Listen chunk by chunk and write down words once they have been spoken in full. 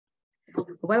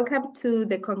Welcome to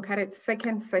the Concurrent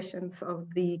second sessions of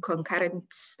the Concurrent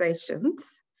sessions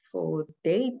for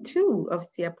day 2 of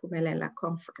Siyaphumelela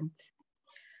conference.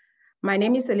 My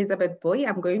name is Elizabeth Boy.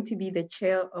 I'm going to be the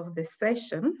chair of the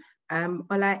session.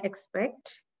 All I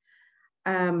expect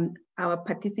our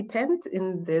participants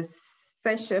in this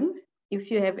session, if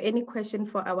you have any question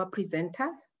for our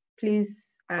presenters,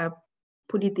 please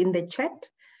put it in the chat.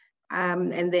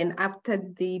 And then after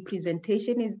the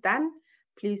presentation is done,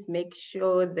 please make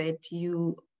sure that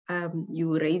you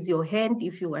raise your hand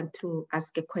if you want to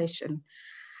ask a question.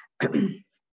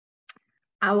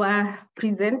 Our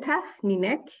presenter,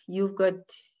 Ninette, you've got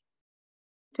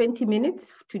 20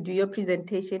 minutes to do your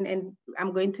presentation, and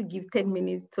I'm going to give 10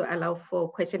 minutes to allow for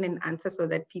question and answer so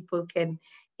that people can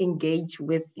engage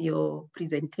with your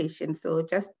presentation. So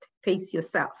just pace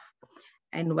yourself.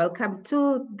 And welcome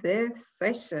to this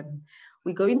session.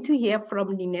 We're going to hear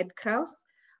from Ninette Crous.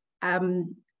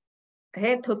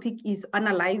 Her topic is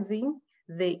analyzing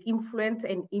the influence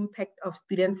and impact of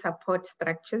student support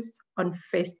structures on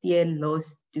first-year law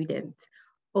students.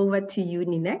 Over to you,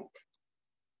 Ninette.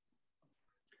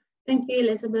 Thank you,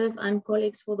 Elizabeth, and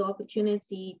colleagues for the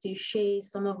opportunity to share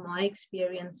some of my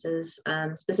experiences,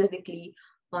 specifically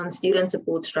on student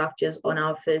support structures on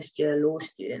our first-year law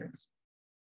students.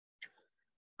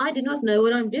 I do not know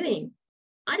what I'm doing.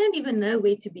 I don't even know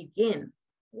where to begin.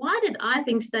 Why did I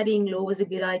think studying law was a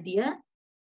good idea?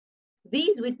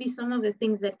 These would be some of the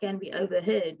things that can be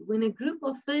overheard when a group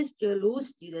of first-year law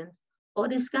students are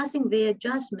discussing their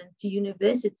adjustment to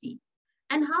university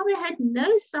and how they had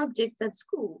no subjects at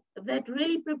school that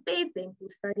really prepared them for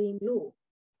studying law.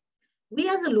 We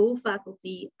as a law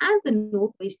faculty and the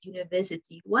Northwest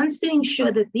University wants to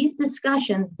ensure that these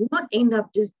discussions do not end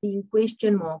up just being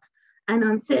question marks and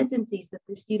uncertainties that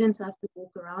the students have to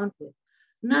walk around with.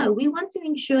 No, we want to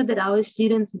ensure that our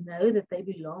students know that they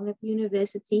belong at the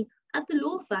university, at the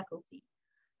law faculty,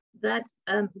 that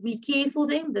we care for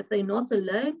them, that they're not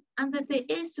alone, and that there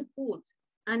is support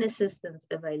and assistance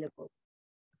available.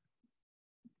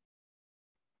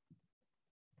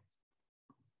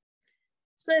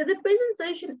 So the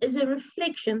presentation is a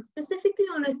reflection specifically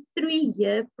on a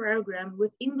 3-year program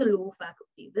within the law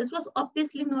faculty. This was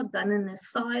obviously not done in a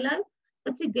silo,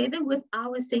 but together with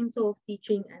our Center of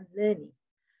Teaching and Learning.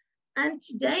 And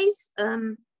today's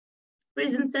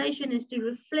presentation is to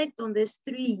reflect on this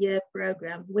 3-year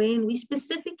program when we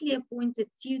specifically appointed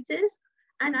tutors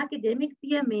and academic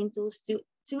peer mentors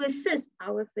to assist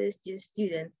our first-year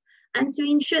students and to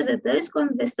ensure that those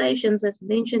conversations, as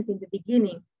mentioned in the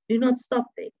beginning, do not stop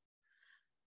there.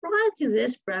 Prior to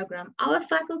this program, our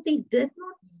faculty did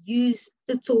not use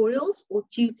tutorials or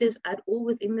tutors at all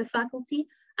within the faculty,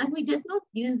 and we did not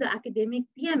use the academic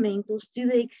peer mentors to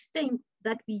the extent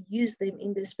that we use them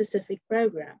in this specific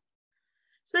program.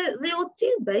 So there are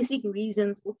 2 basic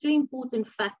reasons or 2 important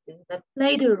factors that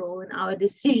played a role in our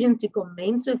decision to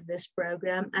commence with this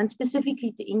program and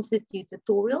specifically to institute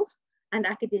tutorials and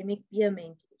academic peer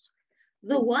mentors.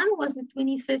 The one was the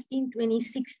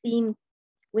 2015-2016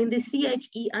 when the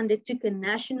CHE undertook a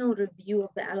national review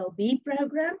of the LLB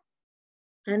program,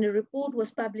 and a report was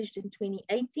published in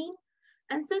 2018.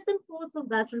 And certain parts of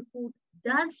that report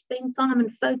does spend time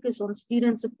and focus on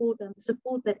student support and the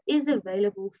support that is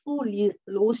available for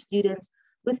law students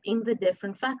within the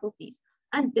different faculties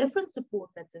and different support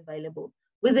that's available,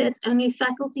 whether it's only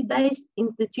faculty-based,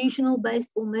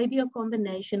 institutional-based, or maybe a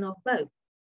combination of both.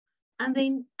 And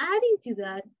then adding to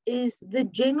that is the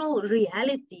general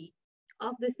reality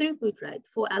of the throughput rate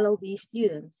for LLB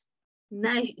students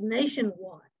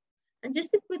nationwide. And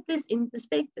just to put this in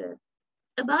perspective,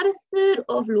 about 1/3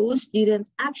 of law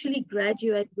students actually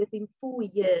graduate within 4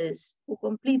 years or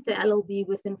complete the LLB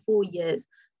within 4 years.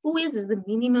 4 years is the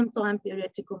minimum time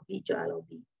period to complete your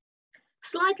LLB.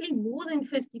 Slightly more than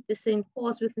 50%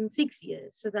 pass within 6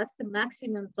 years, so that's the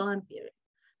maximum time period.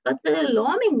 But the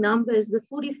alarming number is the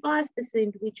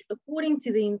 45%, which according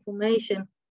to the information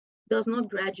does not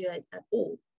graduate at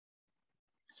all.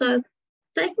 So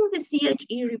taking the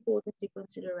CHE report into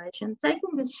consideration,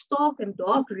 taking the stark and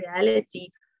dark reality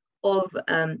of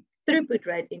throughput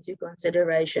rate into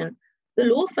consideration, the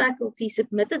law faculty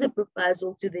submitted a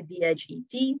proposal to the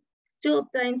DHET to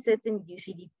obtain certain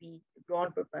UCDP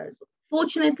grant proposals.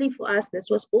 Fortunately for us, this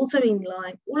was also in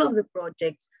line, all of the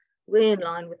projects were in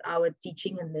line with our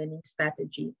teaching and learning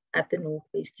strategy at the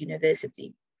Northwest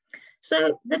University.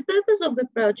 So the purpose of the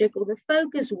project, or the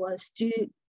focus, was to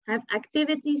have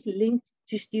activities linked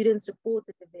to student support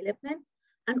and development,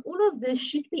 and all of this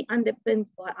should be underpinned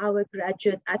by our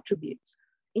graduate attributes,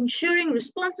 ensuring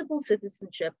responsible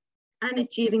citizenship and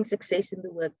achieving success in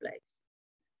the workplace.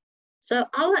 So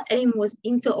our aim was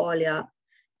inter alia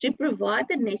to provide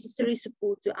the necessary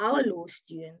support to our law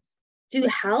students to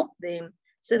help them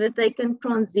so that they can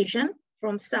transition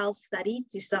from self-study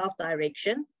to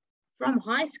self-direction, from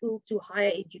high school to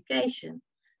higher education,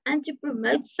 and to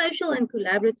promote social and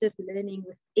collaborative learning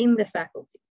within the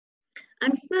faculty.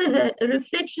 And further, a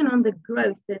reflection on the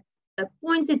growth that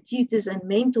appointed tutors and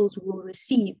mentors will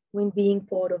receive when being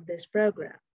part of this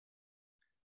program.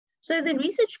 So the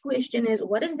research question is,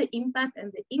 what is the impact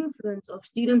and the influence of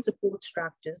student support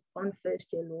structures on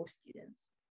first-year law students?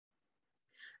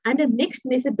 And a mixed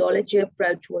methodology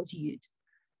approach was used.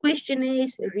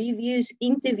 Questionnaires, reviews,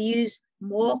 interviews,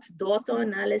 mocks, data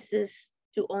analysis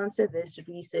to answer this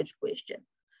research question.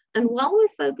 And while we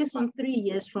focus on 3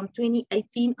 years from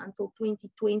 2018 until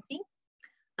 2020,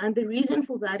 and the reason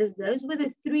for that is those were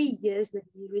the 3 years that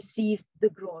we received the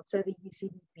grant, so the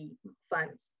UCDP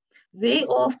funds.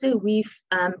 Thereafter, we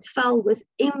fell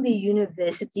within the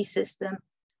university system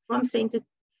from Center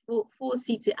for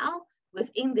CTL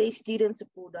within their Student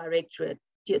Support Directorate,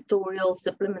 tutorials,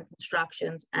 supplement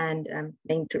instructions, and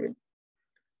mentoring.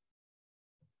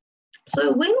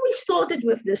 So when we started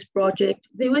with this project,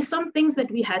 there were some things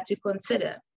that we had to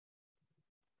consider.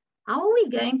 How are we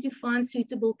going to find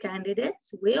suitable candidates?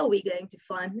 Where are we going to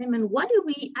find them? And what do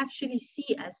we actually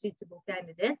see as suitable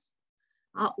candidates?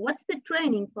 What's the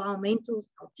training for our mentors,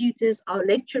 our tutors, our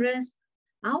lecturers?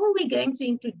 How are we going to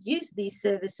introduce these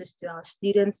services to our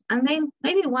students? And then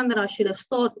maybe one that I should have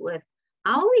started with,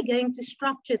 how are we going to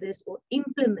structure this or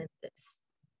implement this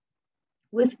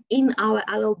within our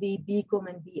LLB, BCom,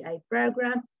 and BA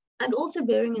program, and also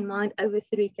bearing in mind over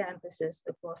 3 campuses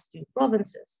across 2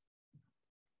 provinces.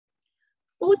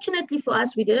 Fortunately for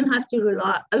us, we didn't have to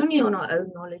rely only on our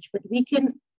own knowledge, but we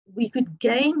could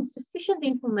gain sufficient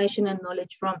information and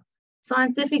knowledge from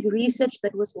scientific research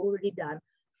that was already done,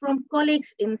 from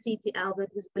colleagues in CTL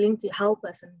that was willing to help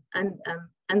us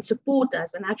and support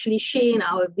us and actually share in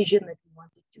our vision that we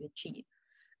wanted to achieve.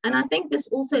 And I think this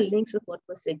also links with what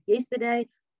was said yesterday,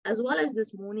 as well as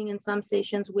this morning in some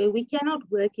sessions, where we cannot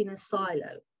work in a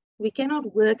silo. We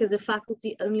cannot work as a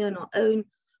faculty only on our own,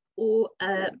 or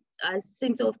as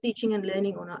Center of Teaching and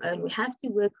Learning on our own. We have to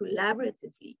work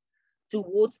collaboratively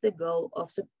towards the goal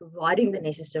of providing the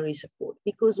necessary support.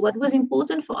 Because what was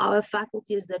important for our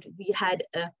faculty is that we had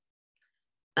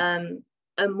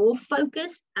a more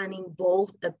focused and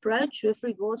involved approach with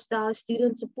regards to our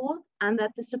student support, and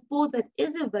that the support that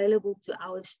is available to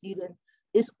our students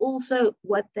is also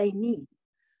what they need.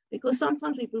 Because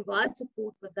sometimes we provide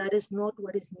support, but that is not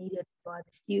what is needed by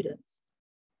the students.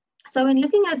 So in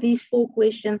looking at these 4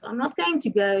 questions, I'm not going to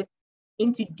go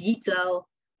into detail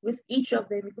with each of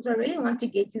them, because I really want to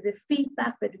get to the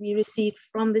feedback that we received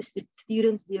from the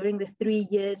students during the 3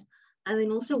 years, and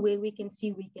then also where we can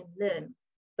see we can learn.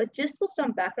 But just for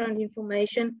some background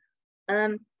information,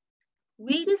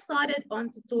 we decided on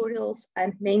tutorials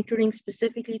and mentoring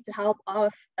specifically to help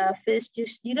our first-year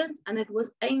students, and it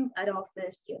was aimed at our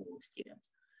first-year law students.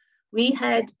 We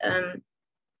had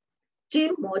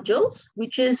 2 modules,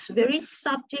 which is very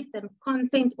subject and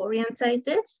content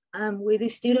orientated, where the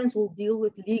students will deal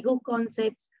with legal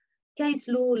concepts, case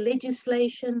law,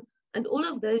 legislation, and all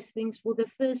of those things for the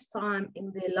first time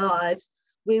in their lives,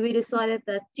 where we decided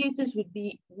that tutors would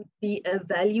be a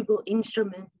valuable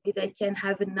instrument where they can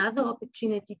have another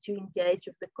opportunity to engage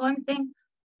with the content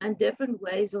and different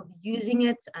ways of using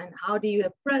it, and how do you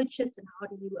approach it and how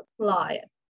do you apply it.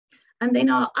 And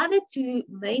then our other 2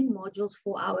 main modules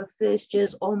for our first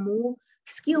years are more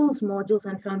skills modules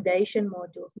and foundation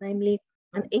modules, namely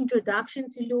an introduction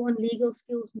to law and legal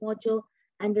skills module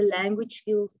and a language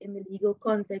skills in the legal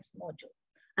context module.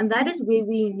 And that is where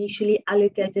we initially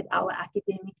allocated our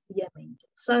academic year mentors.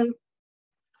 So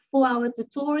for our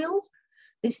tutorials,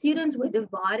 the students were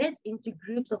divided into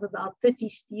groups of about 30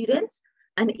 students,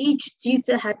 and each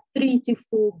tutor had 3 to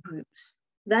 4 groups.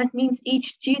 That means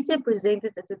each tutor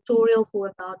presented a tutorial for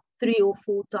about 3 or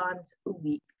 4 times a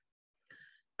week.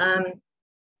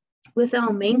 With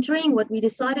our mentoring, what we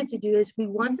decided to do is we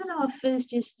wanted our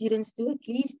first-year students to at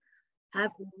least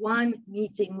have 1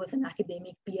 meeting with an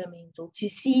academic peer mentor to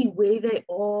see where they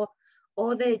are.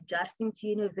 Are they adjusting to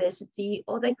university?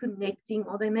 Are they connecting?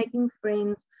 Are they making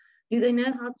friends? Do they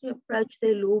know how to approach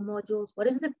their law modules? What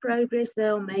is the progress they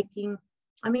are making?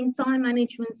 I mean, time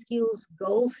management skills,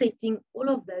 goal setting, all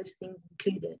of those things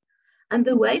included. And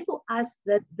the way for us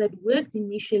that worked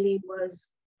initially was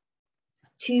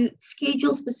to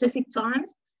schedule specific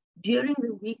times during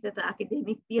the week that the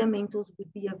academic peer mentors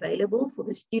would be available for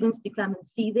the students to come and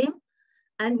see them.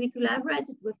 And we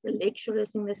collaborated with the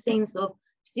lecturers in the sense of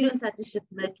students had to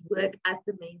submit work at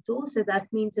the mentor. So that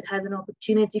means it had an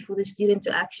opportunity for the student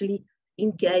to actually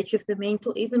engage with the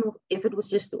mentor, even if it was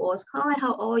just to ask, hi,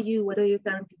 how are you? What are you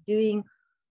currently doing?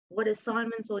 What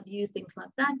assignments or do you, things like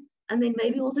that. And then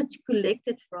maybe also to collect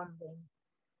it from them,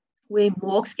 where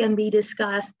marks can be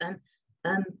discussed and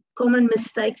common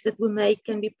mistakes that were made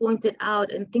can be pointed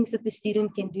out and things that the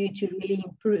student can do to really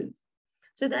improve.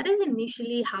 So that is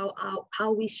initially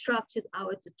how we structured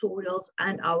our tutorials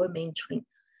and our mentoring.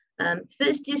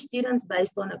 First-year students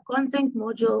based on a content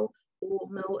module or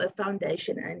more a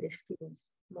foundation and a skills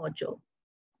module.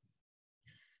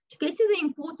 To get to the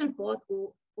important part,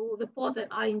 or the part that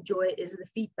I enjoy, is the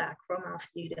feedback from our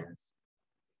students.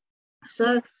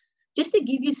 So just to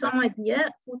give you some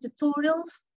idea, for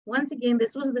tutorials, once again,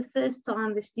 this was the first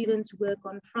time the students were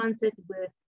confronted with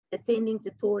attending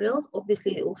tutorials,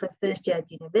 obviously also first year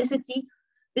at university.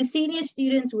 The senior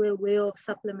students were aware of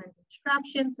supplement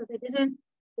instruction, so they didn't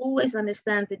always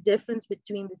understand the difference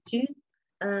between the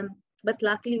two. But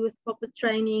luckily with proper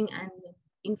training and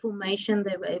information,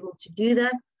 they were able to do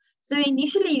that. So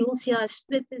initially you'll see I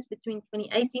split this between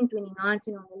 2018,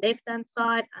 2019 on the left-hand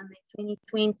side, and then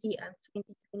 2020 and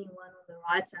 2021 on the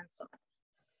right-hand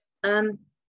side.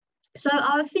 So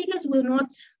our figures were not,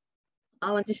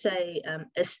 I want to say,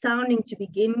 astounding to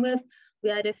begin with.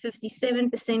 We had a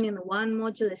 57% in the one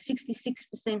module, a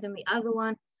 66% in the other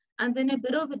one, and then a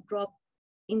bit of a drop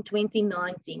in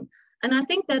 2019. And I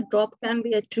think that drop can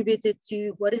be attributed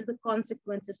to what is the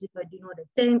consequences if I do not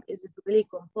attend? Is it really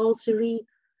compulsory?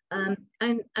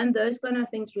 And those kind of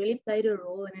things really played a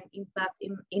role and an impact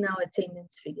in our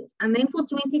attendance figures. And then for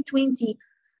 2020,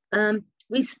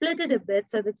 we split it a bit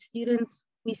so that students,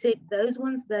 we said those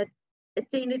ones that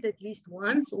attended at least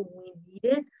once or when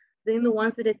needed, then the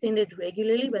ones that attended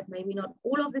regularly, but maybe not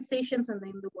all of the sessions, and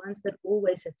then the ones that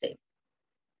always attend.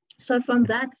 So from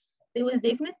that, there was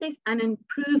definitely an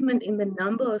improvement in the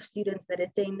number of students that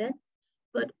attended,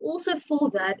 but also for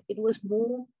that, it was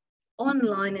more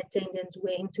online attendance,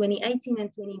 where in 2018 and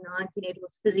 2019, it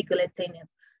was physical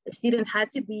attendance. The student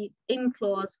had to be in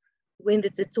class when the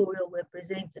tutorial were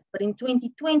presented. But in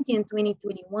 2020 and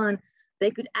 2021,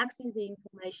 they could access the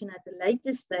information at a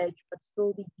later stage, but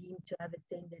still be deemed to have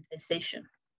attended a session.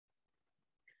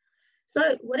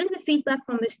 So what is the feedback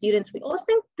from the students? We asked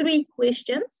them 3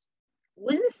 questions.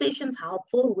 Was the sessions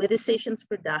helpful? Were the sessions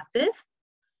productive?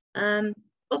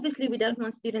 Obviously, we don't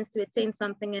want students to attend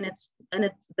something and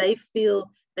they feel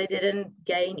they didn't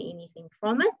gain anything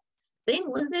from it.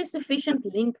 Then was there sufficient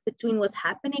link between what's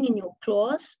happening in your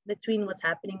class, between what's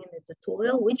happening in the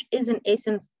tutorial, which is in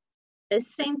essence a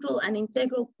central and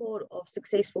integral part of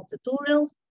successful tutorials?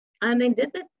 And then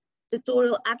did the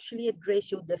tutorial actually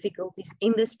address your difficulties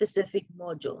in the specific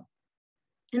module?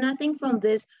 And I think from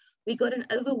this, we got an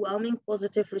overwhelming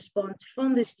positive response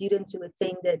from the students who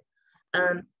attended.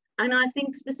 And I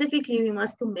think specifically we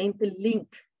must commend the link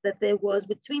that there was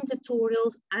between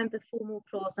tutorials and the formal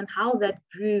class and how that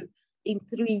grew in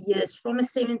 3 years from a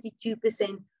 72%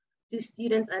 to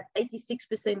students at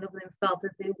 86% of them felt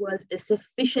that there was a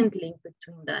sufficient link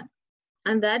between that.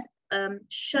 And that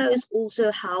shows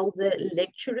also how the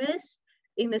lecturers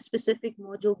in the specific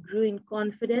module grew in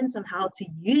confidence on how to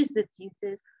use the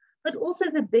tutors, but also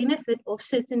the benefit of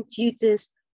certain tutors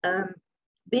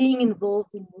being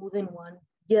involved in more than 1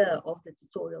 year of the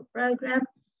tutorial program.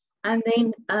 And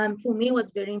then for me,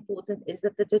 what's very important is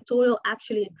that the tutorial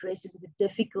actually addresses the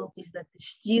difficulties that the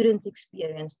students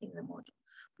experienced in the module.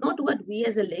 Not what we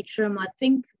as a lecturer might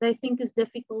think they think is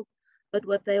difficult, but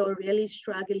what they are really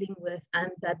struggling with,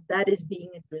 and that is being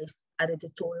addressed at a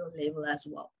tutorial level as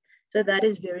well. So that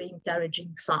is very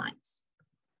encouraging signs.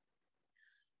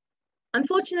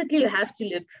 Unfortunately, you have to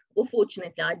look, or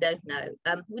fortunately, I don't know.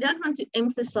 We don't want to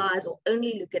emphasize or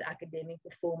only look at academic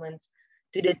performance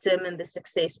to determine the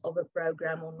success of a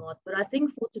program or not. But I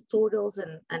think for tutorials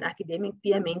and academic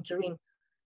peer mentoring,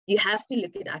 you have to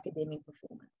look at academic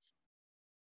performance.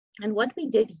 And what we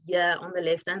did here on the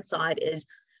left-hand side is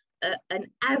an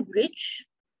average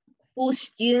for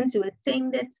students who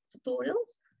attended tutorials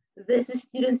versus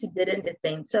students who didn't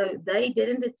attend. So they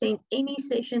didn't attend any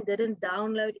session, didn't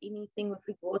download anything with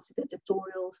regards to the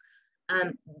tutorials.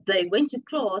 They went to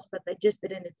class, but they just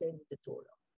didn't attend the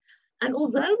tutorial. And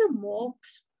although the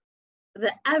marks,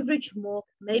 the average mark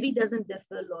maybe doesn't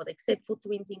differ a lot, except for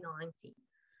 2019.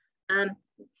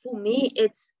 For me,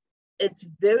 it's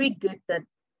very good that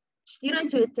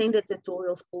students who attended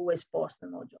tutorials always passed the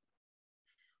module.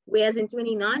 Whereas in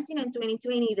 2019 and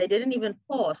 2020, they didn't even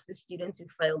pass the students who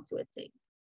failed to attend.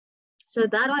 So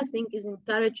that I think is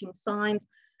encouraging signs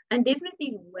and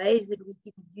definitely ways that we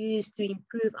can use to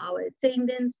improve our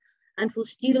attendance and for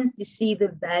students to see the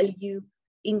value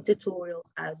in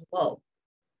tutorials as well.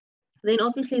 Then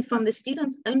obviously from the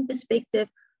students' own perspective,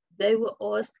 they were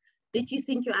asked, did you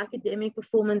think your academic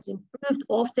performance improved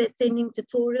after attending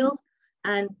tutorials?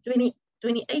 And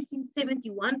 2018,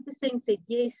 71% said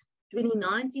yes.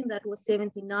 2019, that was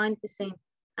 79%.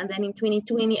 And then in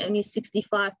 2020, only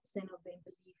 65% of them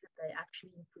believe that they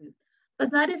actually improved.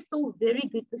 But that is still very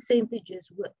good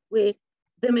percentages where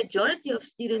the majority of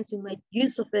students who made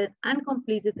use of it and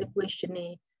completed the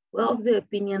questionnaire were of the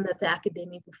opinion that the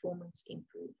academic performance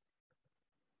improved.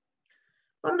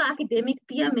 From the academic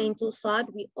peer mentor side,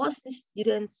 we asked the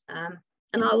students,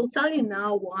 and I will tell you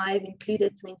now why I've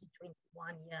included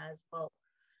 2021 here as well.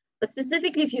 But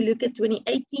specifically, if you look at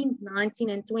 2018, 19,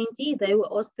 and 20, they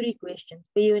were asked 3 questions.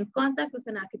 Were you in contact with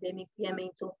an academic peer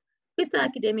mentor? Could the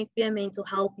academic peer mentor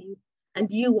help you? And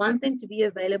do you want them to be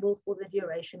available for the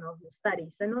duration of your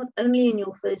studies? So not only in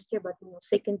your first year, but in your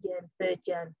second year and third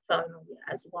year and final year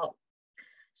as well.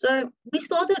 So we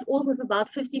started off with about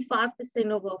 55%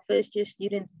 of our first year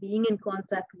students being in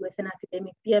contact with an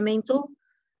academic peer mentor.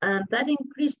 That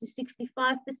increased to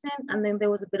 65%, and then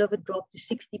there was a bit of a drop to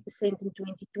 60% in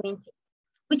 2020,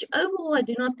 which overall I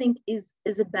do not think is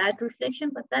a bad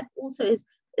reflection, but that also is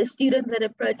a student that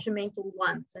approached a mentor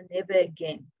once and never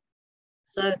again.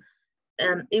 So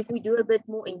if we do a bit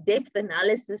more in-depth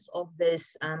analysis of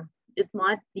this, it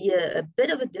might be a bit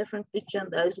of a different picture on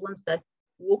those ones that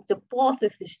walked the path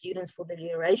with the students for the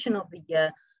duration of the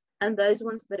year, and those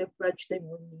ones that approached them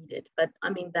when needed. But I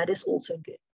mean, that is also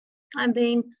good. And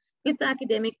then could the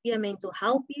academic peer mentor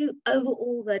help you?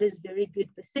 Overall, that is very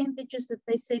good percentages that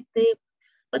they said there.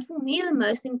 But for me, the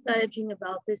most encouraging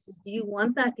about this is, do you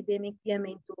want the academic peer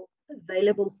mentor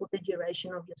available for the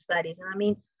duration of your studies? And I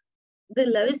mean, the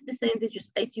lowest percentage is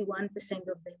 81%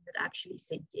 of them that actually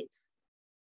said yes.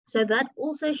 So that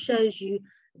also shows you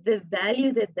the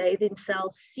value that they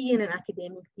themselves see in an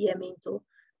academic peer mentor,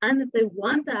 and that they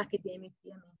want the academic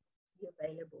peer mentor to be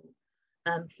available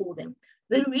for them.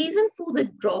 The reason for the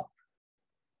drop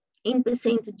in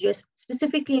percentages,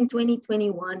 specifically in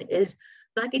 2021, is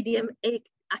the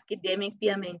academic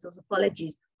peer mentors,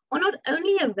 apologies, are not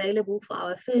only available for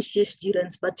our first year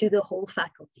students, but to the whole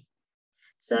faculty.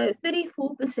 So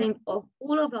 34% of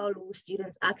all of our law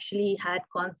students actually had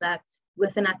contact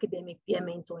with an academic peer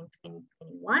mentor in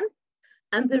 2021.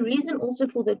 And the reason also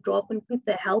for the drop in could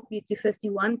they help you to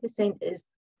 51% is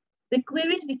the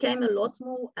queries became a lot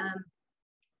more,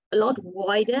 a lot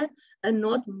wider and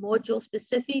not module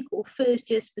specific or first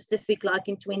year specific like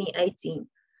in 2018.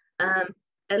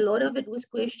 A lot of it was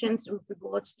questions with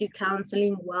regards to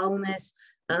counseling, wellness,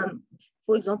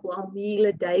 for example, our meal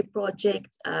a day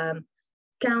project,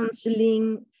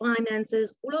 counseling,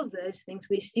 finances, all of those things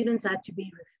where students had to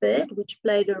be referred, which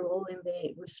played a role in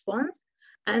their response.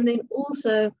 And then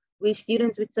also where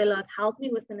students would say, like, help me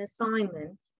with an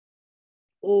assignment,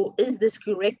 or is this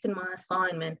correct in my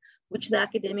assignment, which the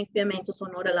academic peer mentors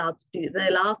are not allowed to do. They're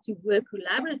allowed to work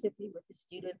collaboratively with the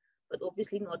student, but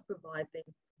obviously not provide them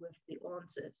with the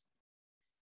answers.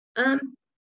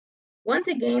 Once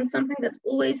again, something that's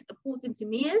always important to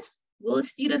me is, will the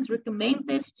students recommend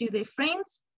this to their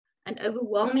friends? And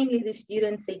overwhelmingly, the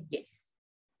students said yes.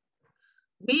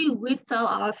 We would tell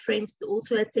our friends to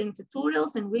also attend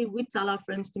tutorials, and we would tell our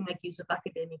friends to make use of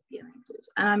academic peer mentors.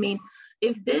 And I mean,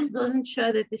 if this doesn't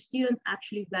show that the students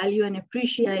actually value and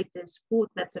appreciate the support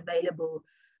that's available,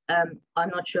 I'm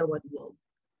not sure what will.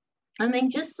 And then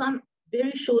just some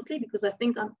very shortly, because I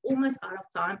think I'm almost out of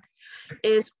time,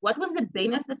 is what was the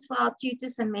benefits for our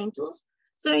tutors and mentors?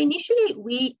 So initially,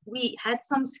 we had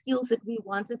some skills that we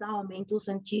wanted our mentors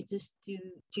and tutors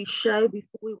to show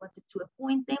before we wanted to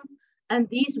appoint them. And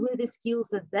these were the skills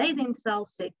that they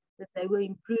themselves said that they were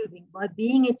improving by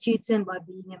being a tutor and by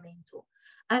being a mentor.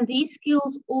 And these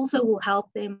skills also will help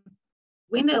them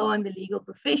when they are in the legal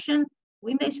profession,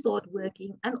 when they start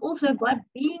working, and also by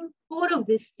being part of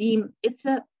this team, it's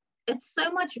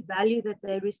so much value that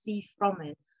they receive from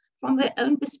it, from their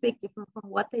own perspective and from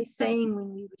what they're saying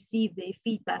when we receive their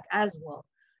feedback as well,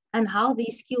 and how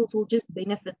these skills will just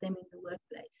benefit them in the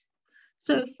workplace.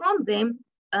 So from them,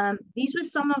 these were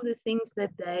some of the things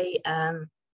that they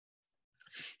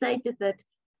stated that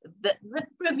the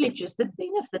privileges, the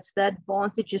benefits, the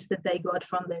advantages that they got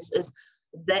from this is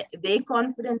that their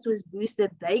confidence was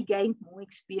boosted, they gained more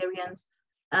experience.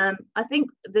 I think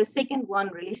the second one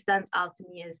really stands out to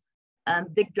me is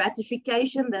the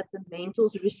gratification that the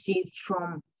mentors received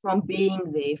from being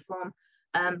there, from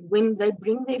when they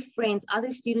bring their friends, other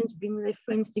students bring their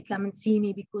friends to come and see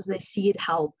me because they see it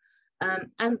help.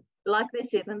 And like they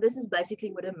said, and this is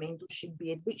basically what a mentor should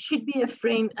be. It should be a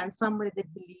friend and somebody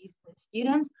that believes in the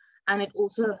students and it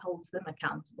also holds them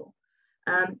accountable.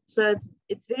 So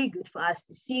it's very good for us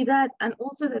to see that, and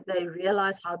also that they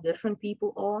realize how different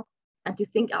people are and to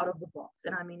think out of the box.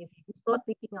 And I mean, if you can start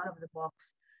thinking out of the box,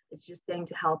 it's just going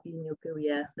to help you in your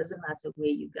career. Doesn't matter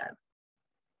where you go.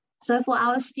 So for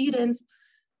our students,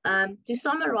 to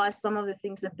summarize some of the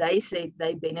things that they said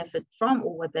they benefit from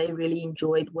or what they really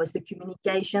enjoyed was the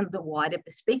communication, the wider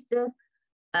perspective,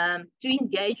 to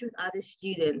engage with other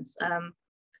students.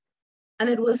 And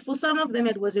it was, for some of them,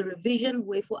 it was a revision,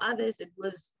 where for others,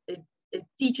 it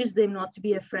teaches them not to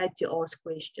be afraid to ask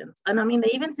questions. And I mean,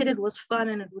 they even said it was fun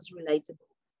and it was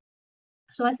relatable.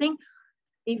 So I think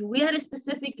if we had a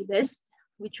specific list,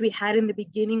 which we had in the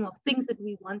beginning, of things that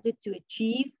we wanted to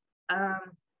achieve,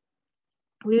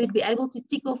 we would be able to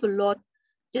tick off a lot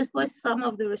just by some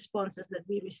of the responses that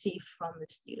we received from the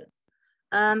students.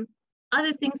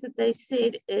 Other things that they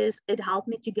said is, it helped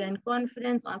me to gain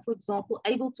confidence. I'm, for example,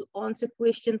 able to answer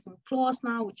questions in class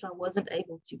now, which I wasn't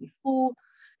able to before.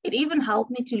 It even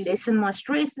helped me to lessen my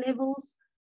stress levels,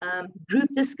 group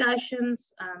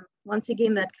discussions. Once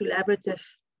again, that collaborative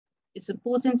is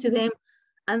important to them.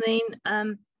 And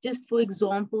then just for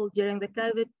example, during the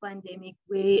COVID pandemic,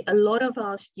 where a lot of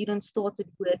our students started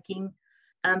working,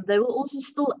 they were also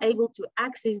still able to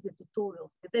access the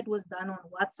tutorials, whether it was done on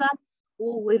WhatsApp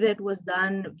or whether it was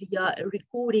done via a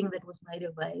recording that was made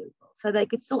available. So they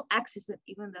could still access it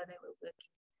even though they were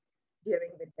working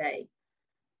during the day.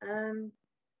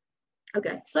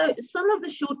 Okay, so some of the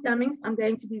shortcomings, I'm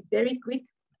going to be very quick,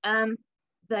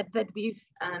 that we've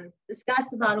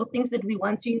discussed about, or things that we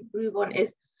want to improve on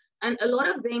is, and a lot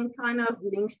of them kind of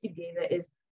links together, is,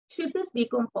 should this be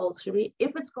compulsory?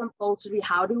 If it's compulsory,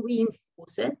 how do we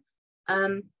enforce it?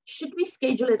 Should we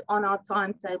schedule it on our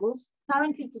timetables?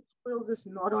 Currently, tutorials is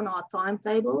not on our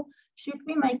timetable. Should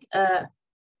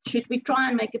we try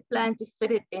and make a plan to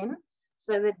fit it in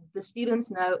so that the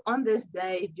students know on this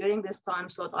day, during this time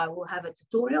slot, I will have a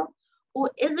tutorial? Or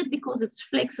is it because it's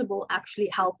flexible actually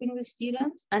helping the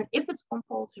students? And if it's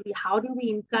compulsory, how do we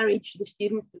encourage the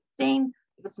students to attend?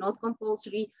 If it's not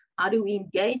compulsory, how do we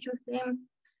engage with them?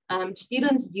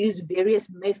 Students use various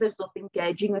methods of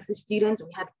engaging with the students.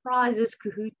 We had prizes,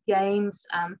 Kahoot games,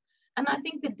 and I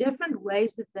think the different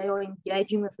ways that they are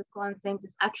engaging with the content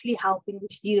is actually helping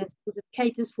the students, because it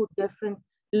caters for different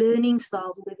learning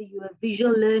styles, whether you're a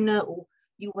visual learner or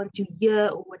you want to hear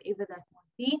or whatever that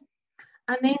might be.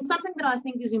 And then something that I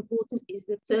think is important is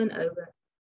the turnover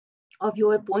of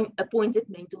your appointed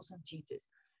mentors and tutors.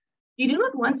 You do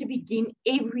not want to begin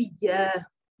every year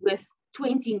with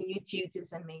 20 new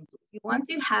tutors and mentors. You want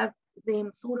to have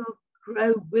them sort of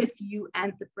grow with you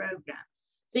and the program.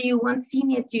 So you want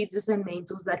senior tutors and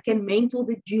mentors that can mentor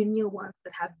the junior ones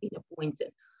that have been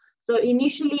appointed. So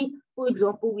initially, for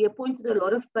example, we appointed a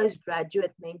lot of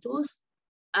postgraduate mentors.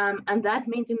 And that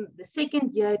meant in the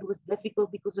second year, it was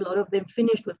difficult because a lot of them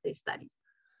finished with their studies.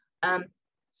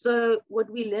 So what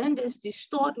we learned is to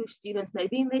start with students,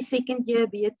 maybe in their second year,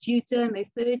 be a tutor, in their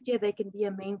third year, they can be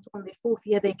a mentor, in their fourth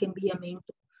year, they can be a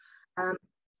mentor.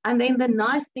 And then the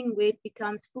nice thing where it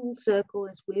becomes full circle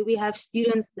is where we have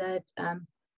students that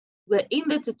were in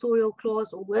the tutorial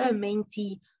class or were a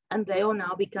mentee, and they are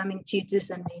now becoming tutors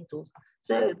and mentors.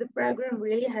 So the program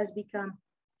really has become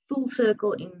full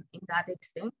circle in that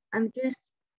extent. And just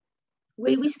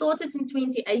where we started in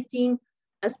 2018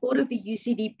 as part of the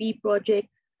UCDP project,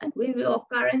 and where we are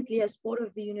currently as part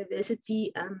of the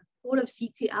university, part of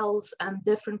CTL's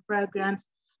different programs.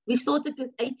 We started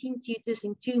with 18 tutors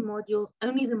in 2 modules,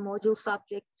 only the module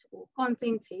subject or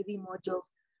content heavy modules,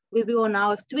 where we are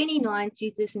now with 29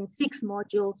 tutors in 6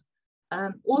 modules.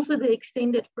 Also the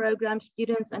extended program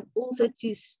students, and also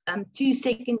 2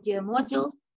 second-year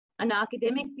modules. And our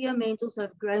academic peer mentors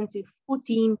have grown to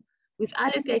 14. We've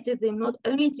allocated them not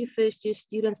only to first-year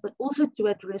students, but also to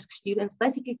at-risk students,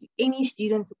 basically to any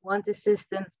student who wants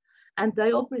assistance. And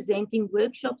they are presenting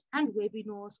workshops and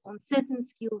webinars on certain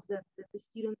skills that the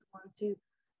students want to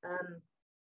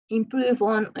improve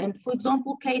on. And for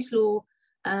example, case law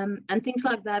and things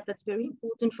like that, that's very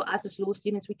important for us as law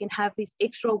students. We can have these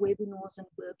extra webinars and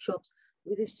workshops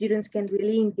where the students can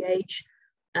really engage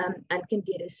and can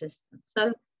get assistance.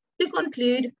 So to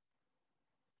conclude,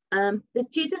 the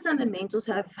tutors and the mentors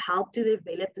have helped to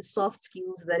develop the soft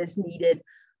skills that is needed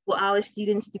for our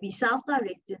students to be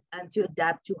self-directed and to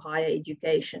adapt to higher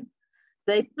education.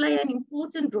 They play an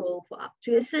important role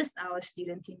to assist our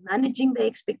students in managing their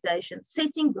expectations,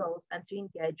 setting goals, and to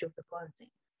engage with the content.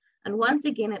 And once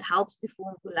again, it helps to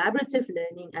form collaborative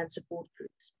learning and support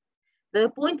groups. The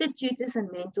appointed tutors and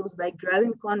mentors, they grow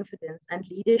in confidence and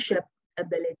leadership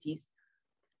abilities.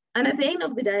 And at the end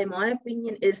of the day, my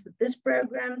opinion is that this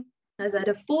program has had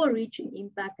a far-reaching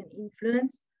impact and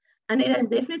influence, and it has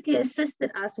definitely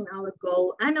assisted us in our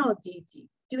goal and our duty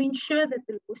to ensure that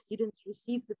the law students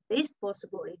receive the best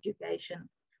possible education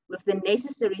with the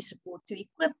necessary support to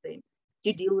equip them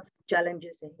to deal with the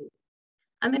challenges ahead.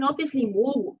 I mean, obviously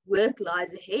more work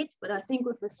lies ahead, but I think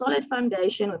with a solid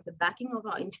foundation, with the backing of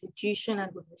our institution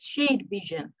and with a shared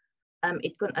vision,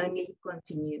 it can only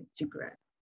continue to grow.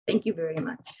 Thank you very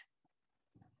much.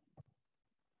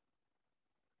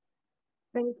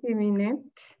 Thank you,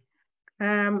 Ninette.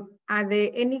 Are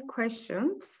there any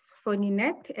questions for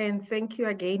Ninette? And thank you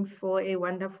again for a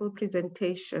wonderful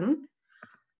presentation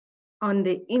on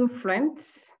the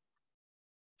influence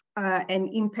and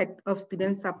impact of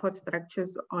student support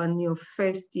structures on your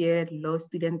first year law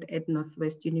student at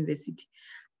Northwest University.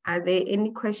 Are there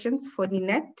any questions for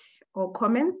Ninette or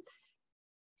comments?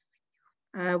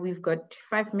 We've got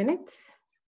 5 minutes.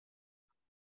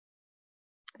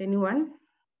 Anyone?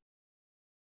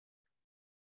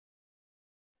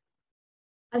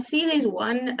 I see there's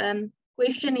one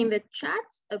question in the chat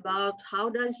about how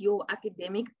does your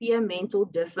academic peer mentor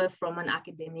differ from an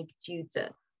academic tutor?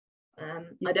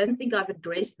 I don't think I've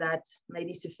addressed that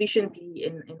maybe sufficiently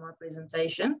in my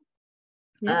presentation.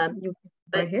 Yeah, you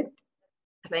go ahead.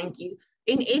 Thank you.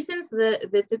 In essence,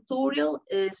 the tutorial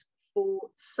is for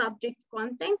subject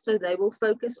content, so they will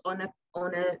focus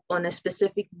on a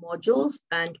specific modules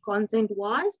and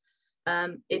content-wise.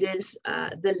 It is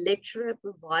the lecturer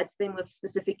provides them with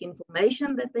specific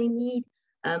information that they need,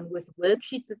 with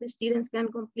worksheets that the students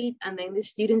can complete, and then the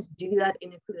students do that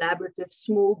in a collaborative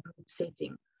small group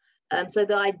setting. So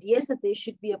the idea is that there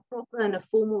should be a proper and a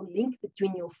formal link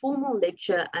between your formal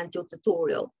lecture and your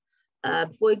tutorial.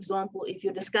 For example, if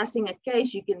you're discussing a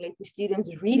case, you can let the students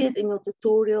read it in your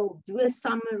tutorial, do a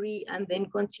summary, and then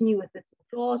continue with it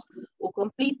in class, or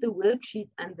complete the worksheet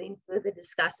and then further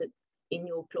discuss it in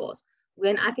your class.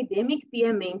 Where an academic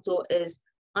peer mentor is,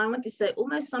 I want to say,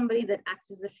 almost somebody that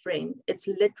acts as a friend. It's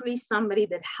literally somebody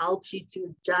that helps you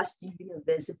to adjust to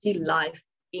university life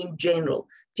in general,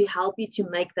 to help you to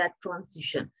make that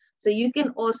transition. So you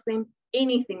can ask them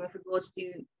anything with regards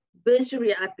to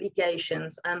bursary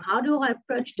applications. How do I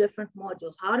approach different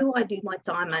modules? How do I do my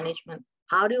time management?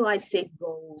 How do I set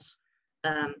goals?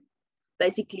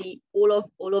 Basically, all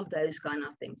of those kind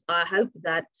of things. I hope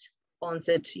that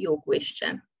answered your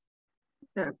question.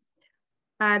 Sure.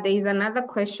 There is another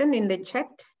question in the chat.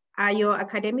 Are your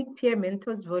academic peer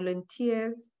mentors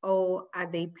volunteers or are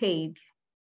they paid?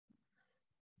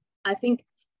 I think,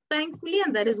 thankfully,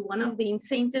 and that is one of the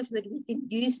incentives that we can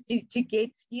use to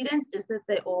get students, is that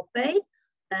they are paid.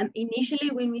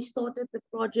 Initially, when we started the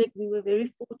project, we were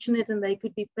very fortunate and they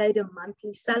could be paid a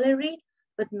monthly salary.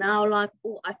 But now, like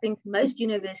I think most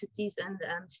universities and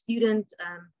student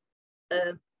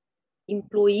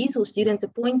employees or student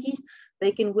appointees,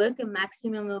 they can work a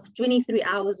maximum of 23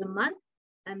 hours a month,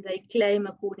 and they claim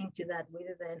according to that,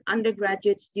 whether they're an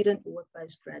undergraduate student or a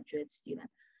postgraduate student.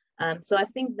 So I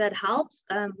think that helps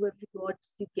with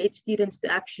regards to get students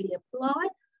to actually apply.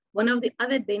 One of the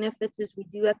other benefits is we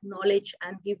do acknowledge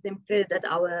and give them credit at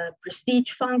our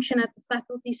prestige function at the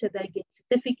faculty, so they get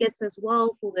certificates as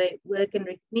well for their work and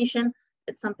recognition.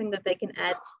 It's something that they can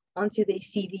add onto their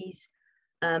CVs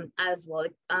as well.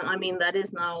 I mean, that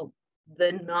is now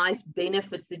the nice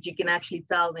benefits that you can actually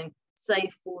tell them,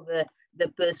 save for the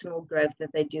personal growth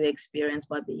that they do experience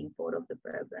by being part of the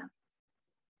program.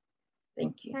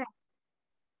 Thank you.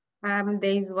 There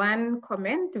is one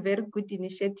comment, very good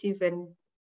initiative and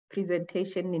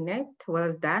presentation, Ninette,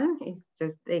 well done. It's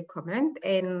just a comment.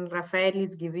 And Rafael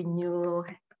is giving you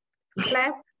a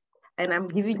clap, and I'm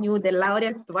giving you the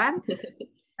loudest one.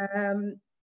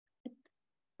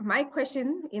 My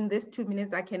question in these 2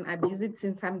 minutes, I can abuse it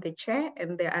since I'm the chair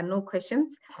and there are no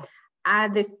questions. Are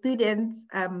the students,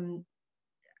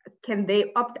 can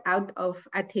they opt out of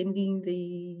attending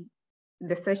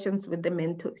the sessions with the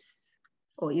mentors,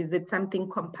 or is it something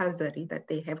compulsory that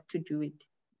they have to do it?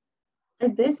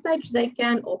 At this stage, they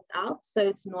can opt out, so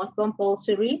it's not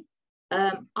compulsory.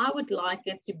 I would like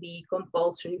it to be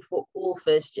compulsory for all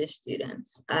first-year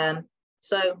students.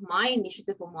 So my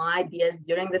initiative or my idea is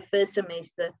during the first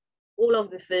semester, all of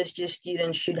the first-year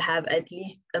students should have at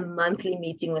least a monthly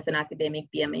meeting with an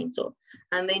academic peer mentor.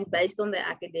 And then based on their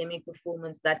academic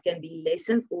performance, that can be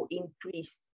lessened or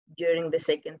increased during the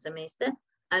second semester.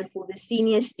 And for the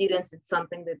senior students, it's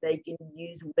something that they can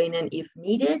use when and if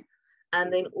needed.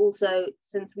 And then also,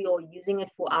 since we are using it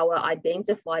for our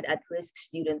identified at-risk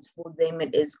students, for them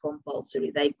it is compulsory.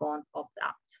 They can't opt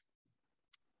out.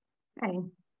 Okay.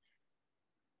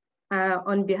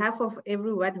 On behalf of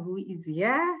everyone who is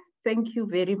here, thank you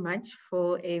very much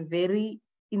for a very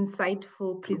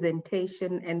insightful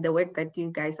presentation and the work that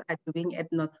you guys are doing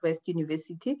at Northwest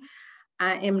University.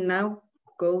 I am now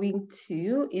going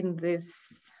to, in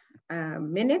this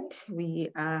minute, we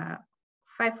are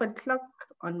 5 o'clock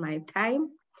on my time.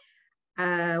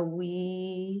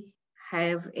 We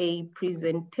have a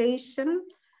presentation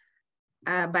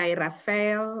by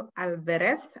Rafael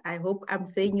Alvarez. I hope I'm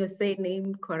saying your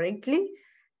surname correctly.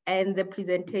 And the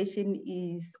presentation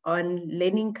is on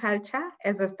learning culture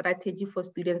as a strategy for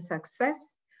student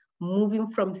success, moving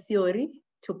from theory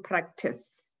to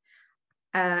practice.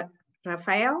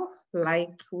 Rafael,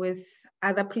 like with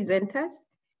other presenters,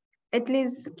 at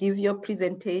least give your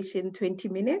presentation 20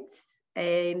 minutes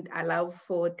and allow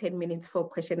for 10 minutes for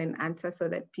question and answer so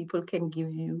that people can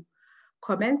give you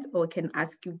comments or can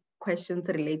ask you questions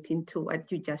relating to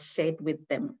what you just shared with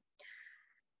them.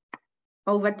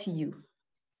 Over to you.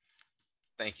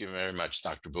 Thank you very much,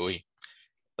 Dr. Bowie.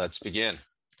 Let's begin.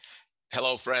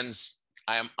 Hello, friends.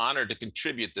 I am honored to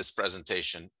contribute this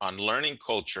presentation on learning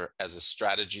culture as a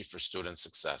strategy for student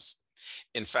success.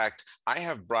 In fact, I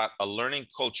have brought a learning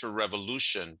culture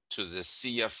revolution to the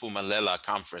Siyaphumelela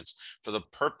conference for the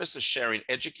purpose of sharing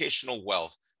educational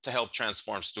wealth to help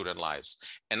transform student lives.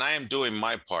 And I am doing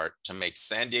my part to make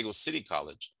San Diego City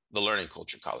College the learning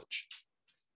culture college.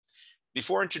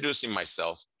 Before introducing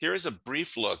myself, here is a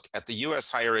brief look at the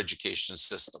U.S. higher education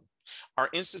system. Our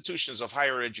institutions of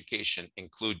higher education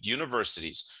include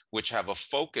universities, which have a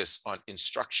focus on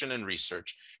instruction and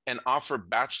research and offer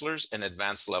bachelor's and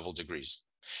advanced level degrees,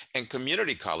 and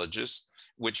community colleges,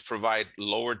 which provide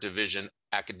lower division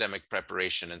academic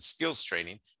preparation and skills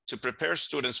training to prepare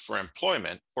students for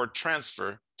employment or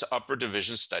transfer to upper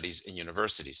division studies in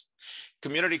universities.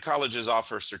 Community colleges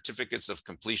offer certificates of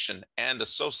completion and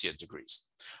associate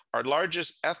degrees. Our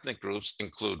largest ethnic groups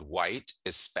include white,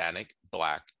 Hispanic,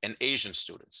 Black, and Asian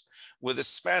students, with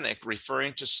Hispanic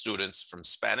referring to students from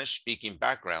Spanish-speaking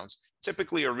backgrounds,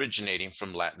 typically originating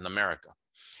from Latin America.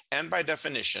 And by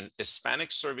definition,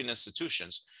 Hispanic serving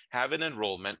institutions have an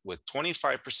enrollment with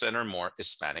 25% or more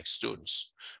Hispanic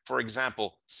students. For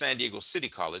example, San Diego City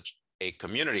College, a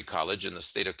community college in the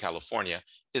state of California,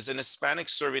 is an Hispanic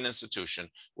serving institution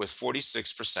with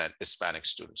 46% Hispanic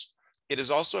students. It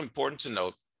is also important to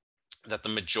note that the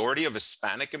majority of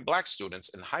Hispanic and Black students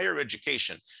in higher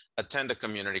education attend a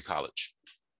community college.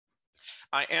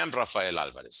 I am Rafael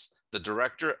Alvarez, the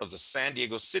director of the San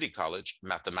Diego City College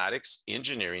Mathematics,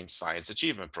 Engineering, Science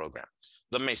Achievement Program,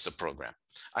 the MESA program.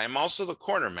 I am also the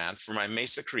cornerman for my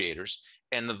MESA creators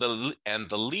and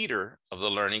the leader of the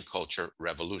learning culture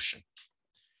revolution.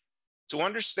 To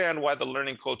understand why the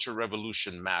learning culture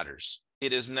revolution matters,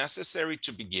 it is necessary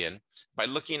to begin by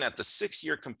looking at the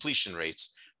 6-year completion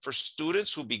rates for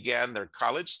students who began their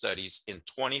college studies in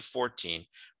 2014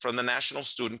 from the National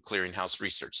Student Clearinghouse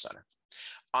Research Center.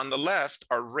 On the left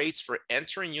are rates for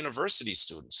entering university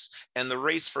students, and the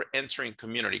rates for entering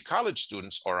community college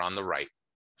students are on the right.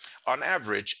 On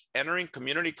average, entering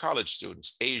community college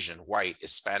students, Asian, white,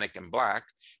 Hispanic, and Black,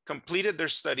 completed their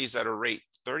studies at a rate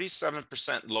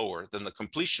 37% lower than the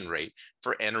completion rate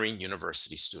for entering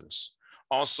university students.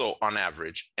 Also, on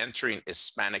average, entering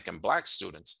Hispanic and Black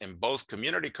students in both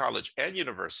community college and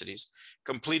universities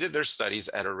completed their studies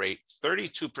at a rate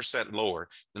 32% lower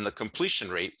than the completion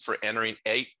rate for entering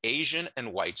Asian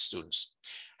and white students.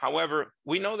 However,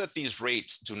 we know that these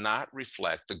rates do not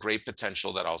reflect the great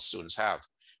potential that all students have.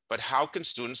 But how can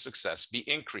student success be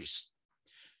increased?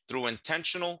 Through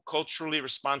intentional, culturally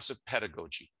responsive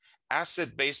pedagogy,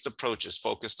 asset-based approaches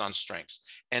focused on strengths,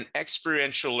 and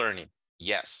experiential learning,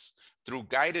 yes. Through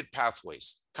guided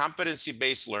pathways,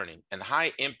 competency-based learning, and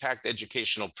high-impact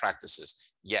educational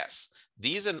practices, yes.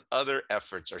 These and other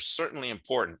efforts are certainly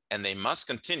important, and they must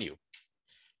continue.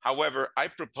 However, I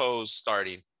propose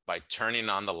starting by turning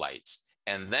on the lights,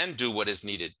 and then do what is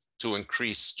needed to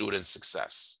increase student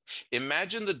success.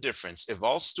 Imagine the difference if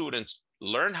all students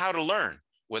learn how to learn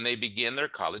when they begin their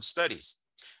college studies.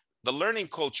 The learning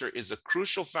culture is a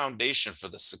crucial foundation for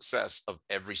the success of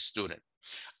every student.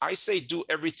 I say do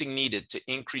everything needed to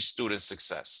increase student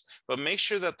success, but make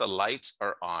sure that the lights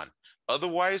are on.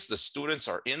 Otherwise, the students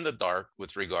are in the dark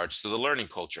with regards to the learning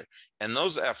culture, and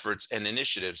those efforts and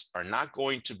initiatives are not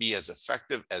going to be as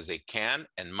effective as they can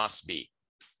and must be.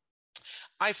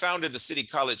 I founded the City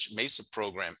College MESA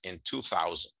program in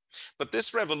 2000, but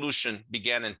this revolution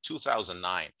began in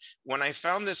 2009 when I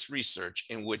found this research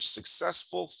in which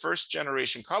successful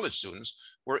first-generation college students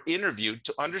were interviewed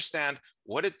to understand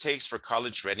what it takes for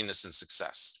college readiness and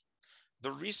success.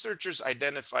 The researchers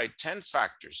identified 10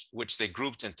 factors, which they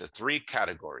grouped into 3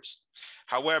 categories.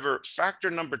 However,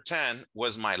 factor number 10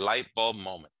 was my light bulb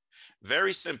moment.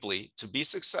 Very simply, to be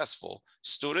successful,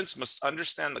 students must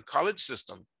understand the college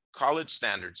system, college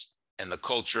standards, and the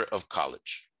culture of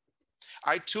college.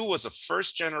 I too was a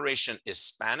first-generation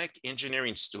Hispanic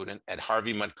engineering student at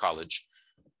Harvey Mudd College.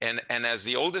 And as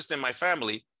the oldest in my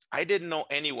family, I didn't know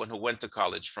anyone who went to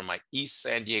college from my East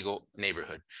San Diego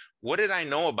neighborhood. What did I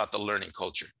know about the learning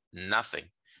culture? Nothing.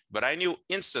 But I knew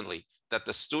instantly that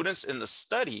the students in the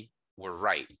study were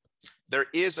right. There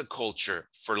is a culture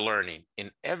for learning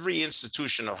in every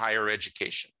institution of higher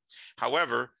education.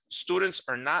 However, students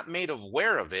are not made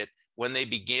aware of it when they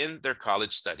begin their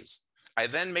college studies. I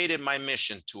then made it my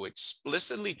mission to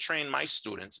explicitly train my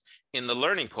students in the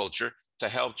learning culture to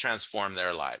help transform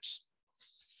their lives.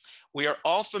 We are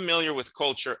all familiar with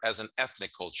culture as an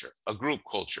ethnic culture, a group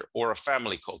culture, or a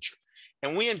family culture,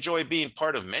 and we enjoy being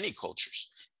part of many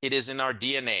cultures. It is in our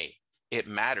DNA, it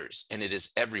matters, and it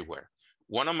is everywhere.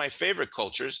 One of my favorite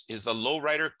cultures is the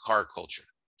lowrider car culture.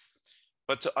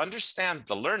 But to understand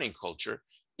the learning culture,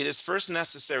 it is first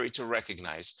necessary to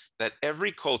recognize that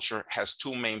every culture has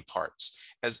two main parts,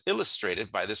 as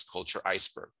illustrated by this culture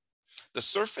iceberg. The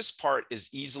surface part is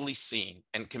easily seen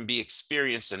and can be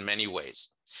experienced in many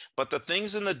ways, but the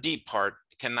things in the deep part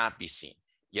cannot be seen,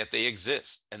 yet they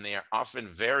exist, and they are often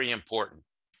very important.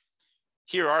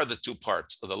 Here are the two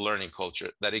parts of the learning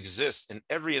culture that exist in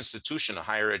every institution of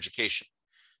higher education.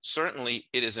 Certainly,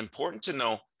 it is important to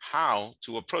know how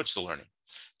to approach the learning.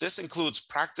 This includes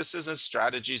practices and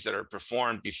strategies that are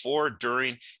performed before,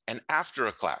 during, and after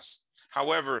a class.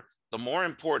 However, the more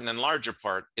important and larger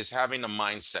part is having a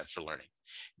mindset for learning.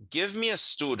 Give me a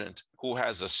student who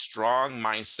has a strong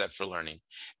mindset for learning,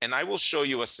 and I will show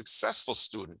you a successful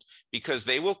student because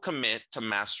they will commit to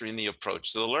mastering the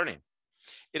approach to the learning.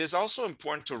 It is also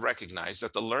important to recognize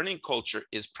that the learning culture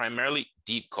is primarily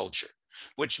deep culture,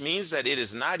 which means that it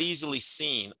is not easily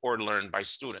seen or learned by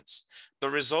students. The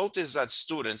result is that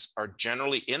students are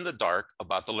generally in the dark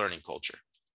about the learning culture.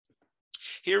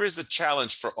 Here is the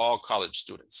challenge for all college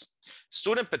students.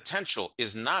 Student potential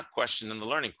is not questioned in the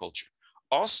learning culture.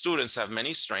 All students have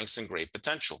many strengths and great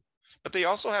potential, but they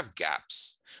also have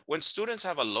gaps. When students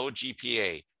have a low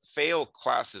GPA, fail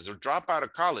classes, or drop out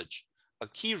of college, a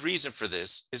key reason for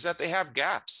this is that they have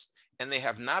gaps and they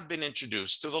have not been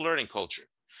introduced to the learning culture.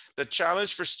 The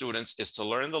challenge for students is to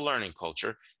learn the learning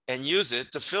culture and use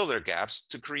it to fill their gaps,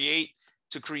 to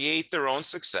create their own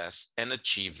success and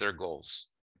achieve their goals.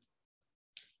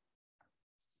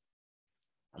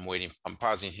 I'm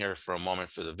pausing here for a moment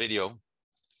for the video.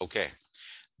 Okay,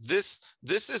 this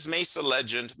is Mesa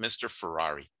legend, Mr.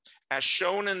 Ferrari. As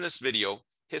shown in this video,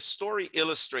 his story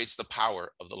illustrates the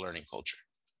power of the learning culture.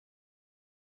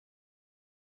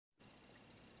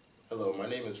 Hello, my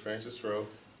name is Francis Rowe,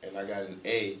 and I got an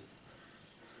A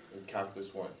in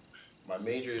Calculus 1. My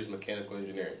major is mechanical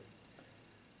engineering.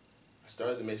 I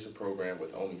started the Mesa program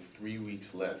with only 3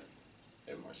 weeks left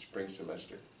in my spring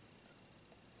semester.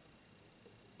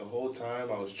 The whole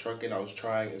time I was trucking, I was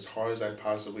trying as hard as I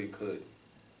possibly could.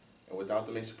 And without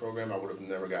the Mesa program, I would have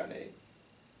never gotten an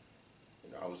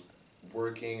A. I was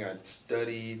working, I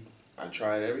studied, I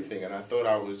tried everything, and I thought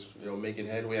I was, making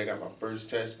headway. I got my first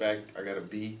test back, I got a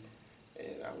B,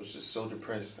 and I was just so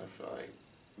depressed. I felt like,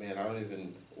 man,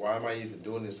 why am I even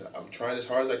doing this? I'm trying as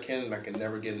hard as I can, and I can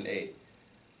never get an A.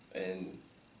 And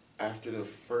after the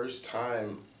first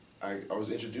time I was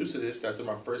introduced to this, after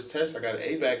my first test, I got an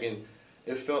A back, and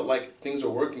it felt like things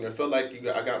were working. It felt like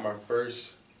I got my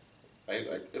first,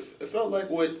 it felt like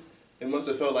what it must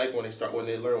have felt like when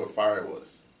they learned what fire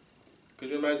was.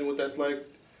 Could you imagine what that's like?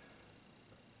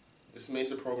 This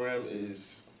Mesa program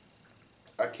is,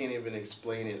 I can't even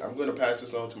explain it. I'm going to pass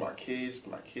this on to my kids,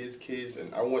 kids,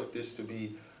 and I want this to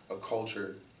be a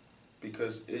culture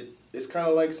because it's kind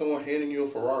of like someone handing you a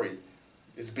Ferrari.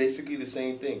 It's basically the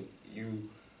same thing. You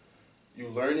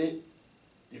learn it,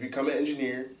 you become an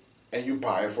engineer, and you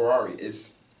buy a Ferrari.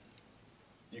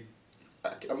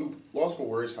 I'm lost for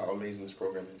words how amazing this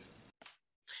program is.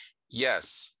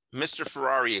 Yes, Mr.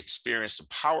 Ferrari experienced a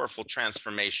powerful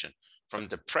transformation from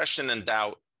depression and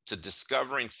doubt to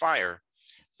discovering fire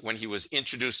when he was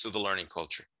introduced to the learning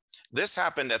culture. This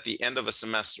happened at the end of a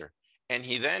semester, and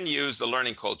he then used the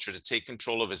learning culture to take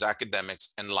control of his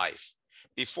academics and life.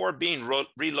 Before being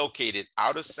relocated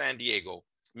out of San Diego,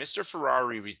 Mr.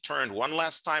 Ferrari returned one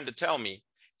last time to tell me,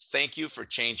 "Thank you for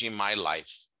changing my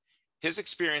life." His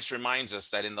experience reminds us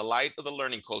that in the light of the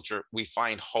learning culture, we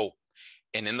find hope,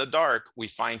 and in the dark, we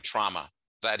find trauma.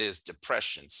 That is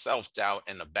depression, self-doubt,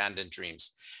 and abandoned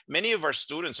dreams. Many of our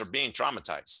students are being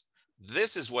traumatized.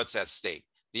 This is what's at stake,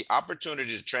 the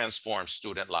opportunity to transform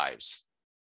student lives.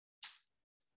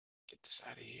 Get this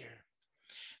out of here.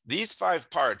 These 5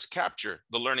 parts capture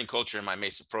the learning culture in my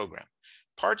MESA program.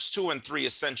 Parts 2 and 3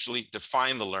 essentially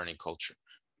define the learning culture.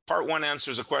 Part 1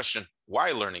 answers a question,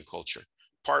 why learning culture?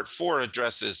 Part 4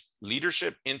 addresses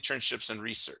leadership, internships, and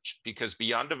research, because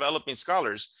beyond developing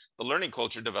scholars, the learning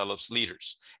culture develops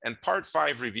leaders. And Part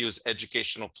 5 reviews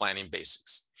educational planning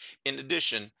basics. In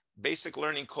addition, basic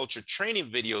learning culture training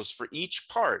videos for each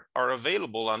part are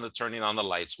available on the Turning on the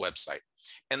Lights website.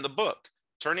 And the book,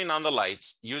 Turning on the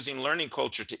Lights, Using Learning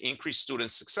Culture to Increase Student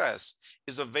Success,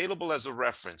 is available as a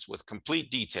reference with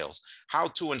complete details,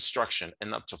 how-to instruction,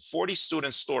 and up to 40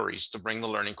 student stories to bring the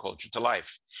learning culture to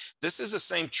life. This is the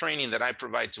same training that I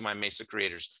provide to my MESA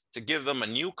creators to give them a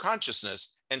new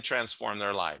consciousness and transform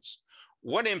their lives.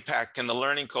 What impact can the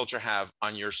learning culture have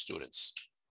on your students?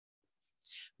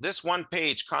 This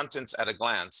one-page contents at a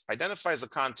glance identifies the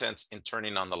contents in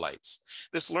Turning on the Lights.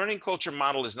 This learning culture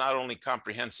model is not only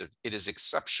comprehensive, it is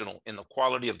exceptional in the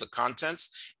quality of the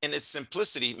contents, and its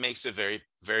simplicity makes it very,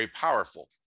 very powerful.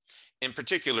 In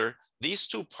particular, these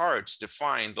 2 parts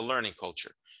define the learning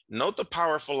culture. Note the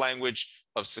powerful language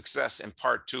of success in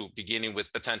part 2, beginning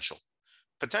with potential.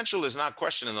 Potential is not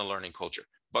questioned in the learning culture,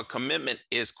 but commitment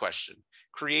is questioned.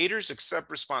 Creators accept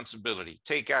responsibility,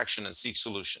 take action, and seek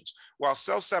solutions, while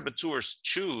self-saboteurs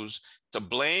choose to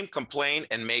blame, complain,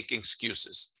 and make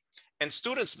excuses. And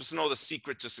students must know the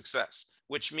secret to success,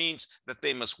 which means that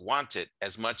they must want it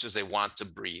as much as they want to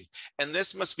breathe. And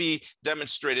this must be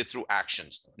demonstrated through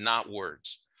actions, not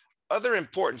words. Other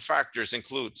important factors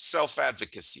include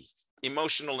self-advocacy,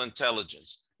 emotional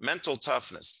intelligence, mental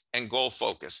toughness, and goal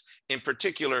focus. In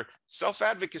particular,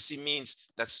 self-advocacy means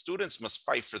that students must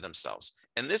fight for themselves.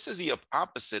 And this is the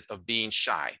opposite of being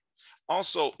shy.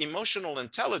 Also, emotional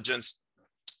intelligence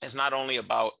is not only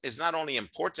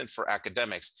important for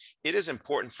academics, it is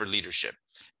important for leadership.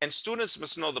 And students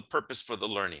must know the purpose for the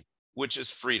learning, which is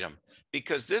freedom,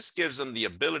 because this gives them the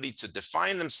ability to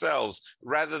define themselves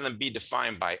rather than be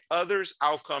defined by others,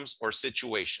 outcomes, or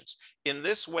situations. In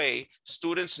this way,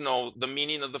 students know the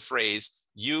meaning of the phrase,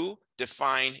 you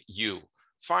define you.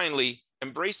 Finally,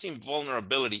 embracing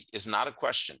vulnerability is not a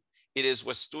question. It is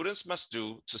what students must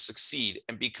do to succeed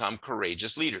and become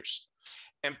courageous leaders.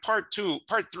 And part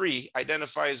 3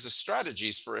 identifies the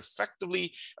strategies for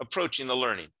effectively approaching the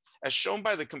learning. As shown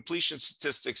by the completion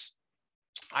statistics,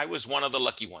 I was one of the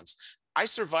lucky ones. I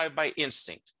survived by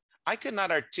instinct. I could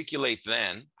not articulate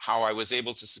then how I was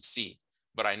able to succeed,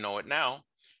 but I know it now.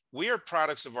 We are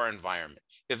products of our environment.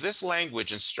 If this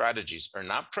language and strategies are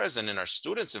not present in our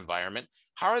students' environment,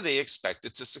 how are they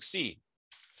expected to succeed?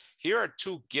 Here are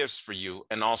 2 gifts for you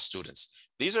and all students.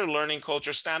 These are learning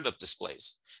culture stand-up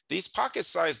displays. These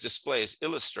pocket-sized displays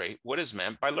illustrate what is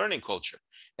meant by learning culture,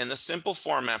 and the simple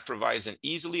format provides an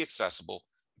easily accessible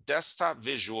desktop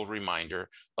visual reminder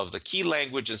of the key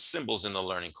language and symbols in the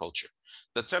learning culture.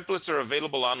 The templates are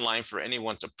available online for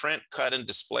anyone to print, cut, and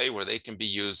display, where they can be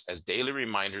used as daily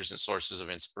reminders and sources of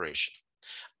inspiration.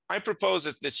 I propose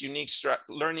that this unique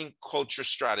learning culture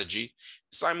strategy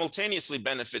simultaneously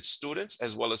benefits students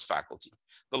as well as faculty.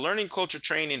 The learning culture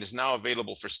training is now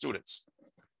available for students,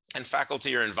 and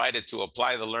faculty are invited to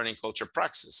apply the learning culture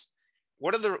praxis.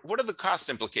 What are the cost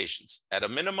implications? At a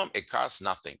minimum, it costs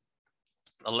nothing.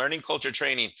 The learning culture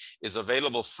training is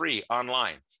available free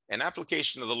online. An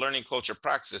application of the learning culture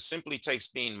praxis simply takes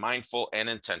being mindful and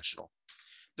intentional.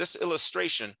 This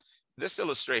illustration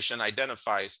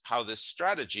identifies how this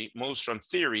strategy moves from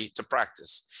theory to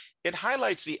practice. It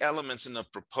highlights the elements in the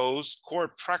proposed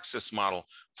core praxis model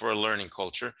for a learning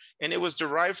culture, and it was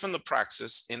derived from the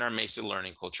praxis in our MESA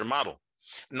learning culture model.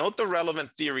 Note the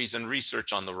relevant theories and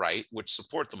research on the right, which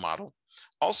support the model.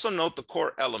 Also note the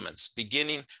core elements,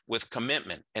 beginning with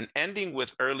commitment and ending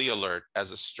with early alert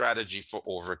as a strategy for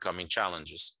overcoming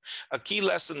challenges. A key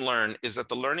lesson learned is that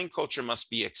the learning culture must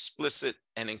be explicit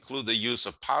and include the use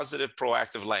of positive,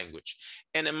 proactive language.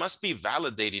 And it must be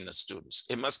validating the students.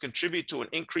 It must contribute to an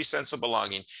increased sense of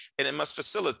belonging, and it must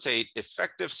facilitate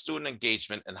effective student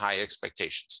engagement and high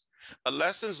expectations. A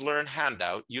lessons learned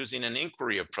handout using an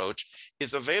inquiry approach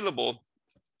is available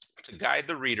to guide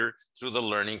the reader through the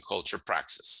learning culture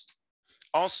praxis.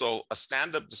 Also, a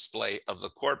stand-up display of the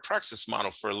core praxis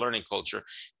model for learning culture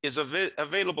is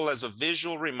available as a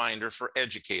visual reminder for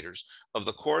educators of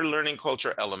the core learning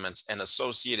culture elements and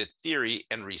associated theory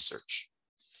and research.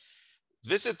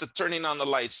 Visit the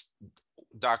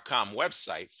turningonthelights.com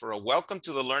website for a welcome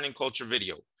to the learning culture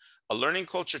video, a learning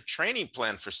culture training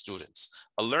plan for students,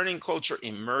 a learning culture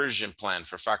immersion plan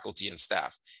for faculty and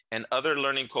staff, and other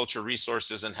learning culture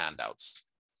resources and handouts.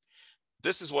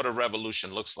 This is what a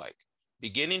revolution looks like.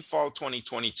 Beginning fall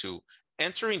 2022,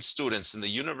 entering students in the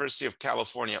University of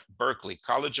California, Berkeley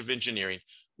College of Engineering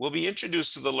will be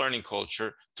introduced to the learning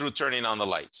culture through turning on the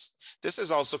lights. This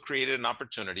has also created an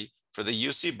opportunity for the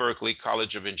UC Berkeley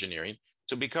College of Engineering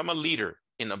to become a leader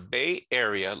in a Bay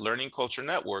Area learning culture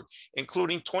network,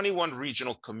 including 21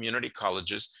 regional community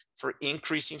colleges for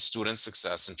increasing student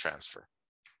success and transfer.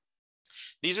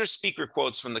 These are speaker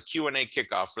quotes from the Q&A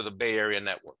kickoff for the Bay Area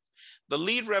Network. The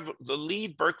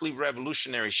lead Berkeley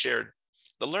revolutionary shared,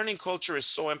 "The learning culture is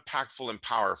so impactful and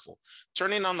powerful.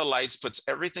 Turning on the lights puts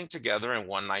everything together in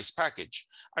one nice package.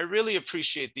 I really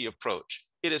appreciate the approach.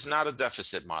 It is not a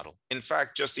deficit model. In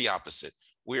fact, just the opposite.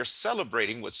 We are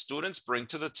celebrating what students bring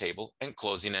to the table and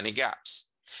closing any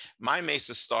gaps." My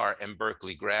Mesa Star and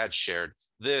Berkeley grad shared,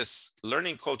 "This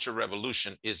learning culture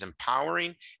revolution is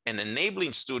empowering and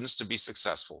enabling students to be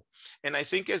successful. And I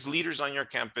think as leaders on your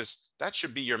campus, that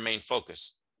should be your main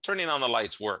focus. Turning on the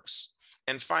lights works."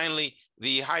 And finally,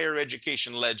 the higher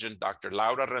education legend, Dr.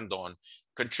 Laura Rendon,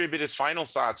 contributed final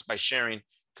thoughts by sharing,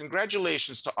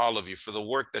 "Congratulations to all of you for the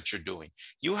work that you're doing.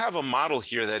 You have a model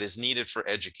here that is needed for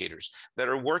educators that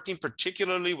are working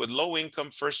particularly with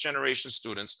low-income first-generation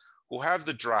students who have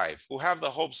the drive, who have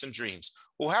the hopes and dreams,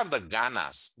 who have the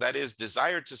ganas, that is,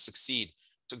 desire to succeed,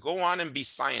 to go on and be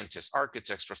scientists,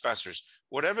 architects, professors,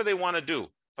 whatever they want to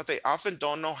do, but they often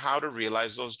don't know how to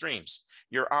realize those dreams.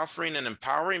 You're offering an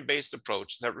empowering-based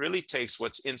approach that really takes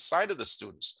what's inside of the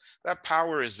students. That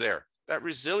power is there. That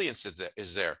resilience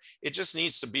is there. It just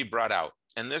needs to be brought out.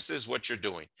 And this is what you're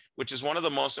doing, which is one of the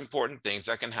most important things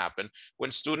that can happen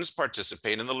when students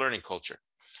participate in the learning culture.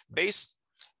 Based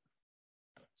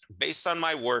on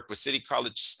my work with City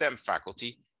College STEM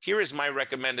faculty, here is my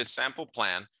recommended sample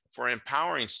plan for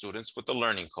empowering students with the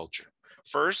learning culture.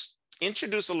 First,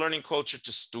 introduce a learning culture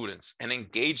to students and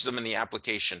engage them in the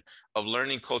application of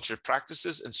learning culture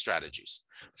practices and strategies,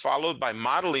 followed by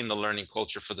modeling the learning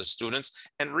culture for the students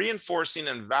and reinforcing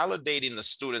and validating the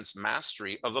students'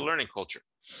 mastery of the learning culture.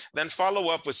 Then follow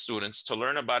up with students to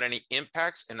learn about any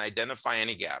impacts and identify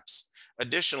any gaps.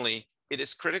 Additionally, it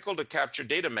is critical to capture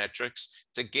data metrics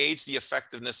to gauge the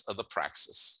effectiveness of the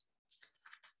praxis.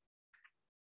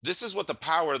 This is what the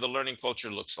power of the learning culture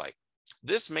looks like.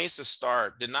 This Mesa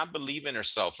Star did not believe in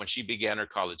herself when she began her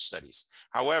college studies.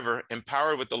 However,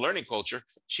 empowered with the learning culture,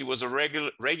 she was a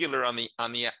regular on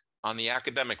the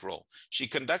academic role. She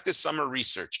conducted summer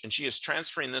research, and she is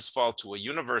transferring this fall to a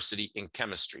university in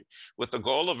chemistry with the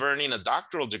goal of earning a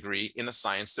doctoral degree in a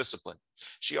science discipline.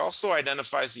 She also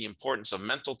identifies the importance of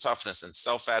mental toughness and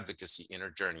self-advocacy in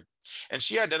her journey. And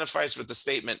she identifies with the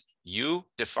statement, "You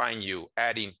define you,"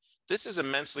 adding, "This is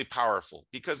immensely powerful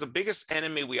because the biggest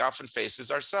enemy we often face is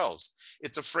ourselves.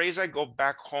 It's a phrase I go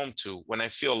back home to when I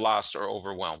feel lost or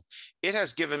overwhelmed. It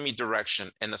has given me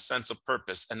direction and a sense of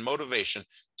purpose and motivation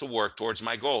to work towards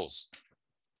my goals."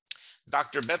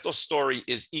 Dr. Beto's story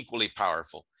is equally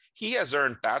powerful. He has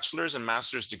earned bachelor's and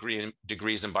master's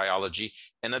degrees in biology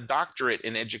and a doctorate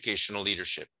in educational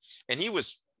leadership. And he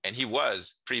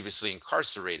was previously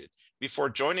incarcerated before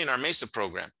joining our MESA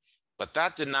program, but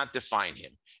that did not define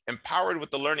him. Empowered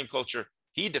with the learning culture,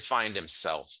 he defined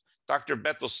himself. Dr.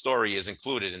 Beto's story is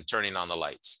included in Turning on the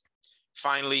Lights.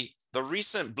 Finally, the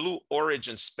recent Blue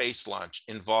Origin space launch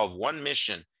involved one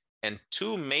mission and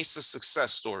 2 MESA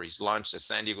success stories launched at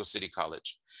San Diego City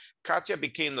College. Katia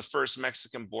became the first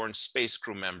Mexican-born space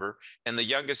crew member and the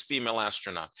youngest female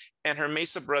astronaut, and her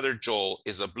MESA brother Joel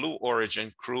is a Blue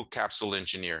Origin crew capsule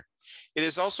engineer. It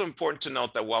is also important to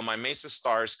note that while my MESA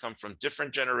stars come from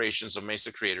different generations of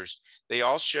MESA creators, they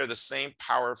all share the same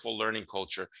powerful learning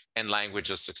culture and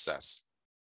language of success.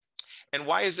 And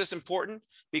why is this important?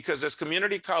 Because as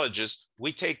community colleges,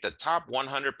 we take the top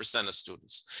 100% of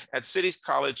students. At Cities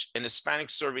College, an Hispanic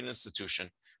serving institution,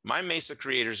 my MESA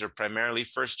creators are primarily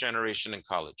first generation in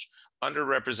college,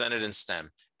 underrepresented in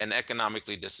STEM, and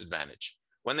economically disadvantaged.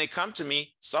 When they come to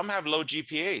me, some have low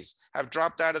GPAs, have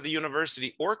dropped out of the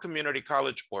university or community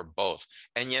college or both,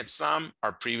 and yet some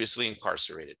are previously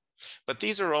incarcerated. But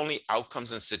these are only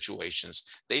outcomes and situations.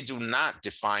 They do not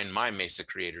define my MESA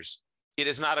creators. It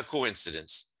is not a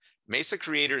coincidence. MESA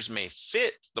creators may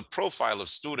fit the profile of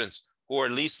students who are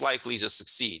least likely to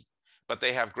succeed, but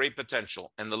they have great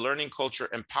potential, and the learning culture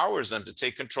empowers them to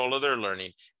take control of their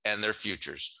learning and their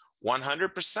futures.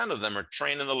 100% of them are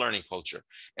trained in the learning culture.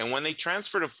 And when they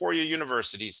transfer to four-year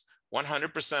universities,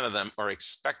 100% of them are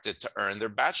expected to earn their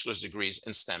bachelor's degrees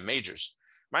in STEM majors.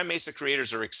 My MESA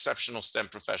creators are exceptional STEM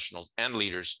professionals and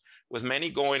leaders, with many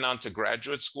going on to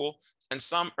graduate school and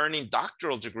some earning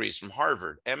doctoral degrees from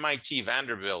Harvard, MIT,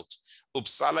 Vanderbilt,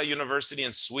 Uppsala University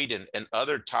in Sweden, and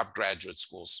other top graduate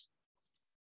schools.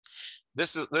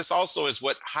 This also is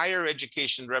what higher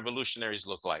education revolutionaries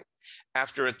look like.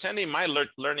 After attending my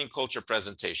learning culture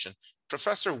presentation,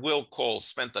 Professor Will Cole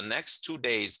spent the next 2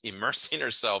 days immersing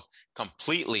herself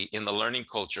completely in the learning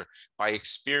culture by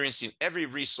experiencing every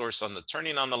resource on the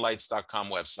turningonthelights.com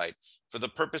website for the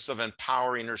purpose of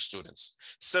empowering her students.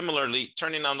 Similarly,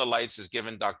 Turning on the Lights has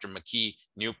given Dr. McKee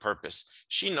new purpose.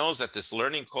 She knows that this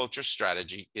learning culture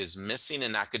strategy is missing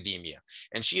in academia,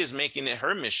 and she is making it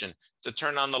her mission to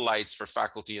turn on the lights for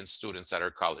faculty and students at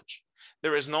her college.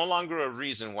 There is no longer a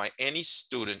reason why any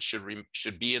student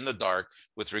should be in the dark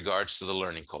with regards to the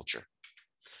learning culture.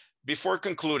 Before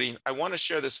concluding, I want to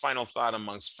share this final thought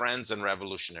amongst friends and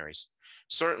revolutionaries.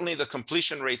 Certainly, the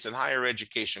completion rates in higher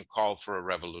education call for a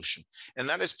revolution, and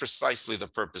that is precisely the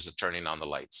purpose of Turning on the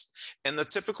Lights. And the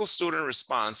typical student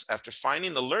response after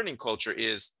finding the learning culture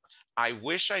is, I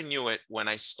wish I knew it when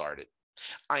I started.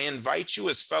 I invite you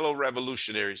as fellow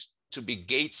revolutionaries to be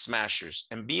gate smashers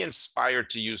and be inspired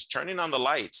to use Turning on the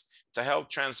Lights to help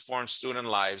transform student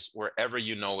lives wherever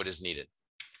you know it is needed.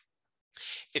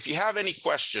 If you have any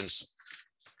questions,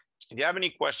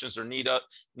 or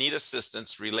need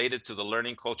assistance related to the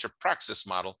learning culture praxis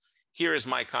model, here is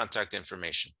my contact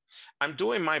information. I'm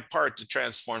doing my part to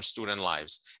transform student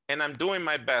lives, and I'm doing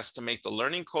my best to make the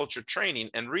learning culture training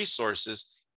and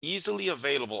resources easily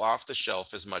available off the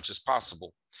shelf as much as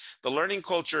possible. The learning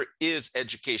culture is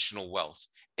educational wealth,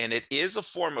 and it is a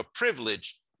form of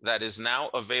privilege that is now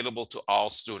available to all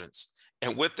students.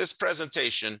 And with this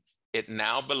presentation, it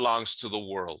now belongs to the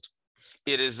world.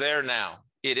 It is there now.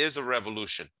 It is a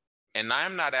revolution. And I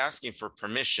am not asking for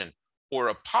permission or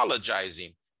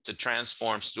apologizing to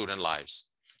transform student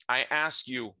lives. I ask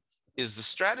you, is the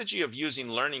strategy of using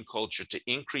learning culture to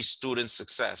increase student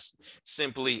success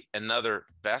simply another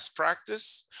best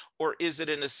practice, or is it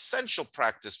an essential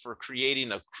practice for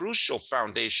creating a crucial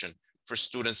foundation for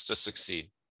students to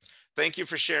succeed? Thank you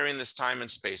for sharing this time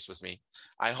and space with me.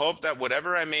 I hope that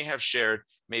whatever I may have shared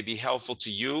may be helpful to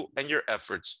you and your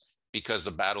efforts, because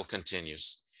the battle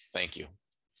continues. Thank you.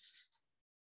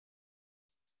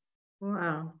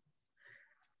 Wow.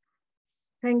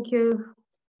 Thank you,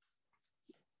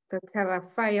 Dr.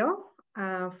 Rafael,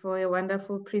 for a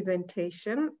wonderful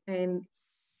presentation and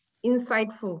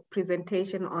insightful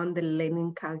presentation on the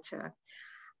learning culture.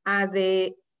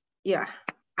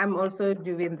 I'm also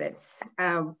doing this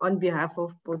on behalf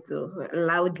of Poto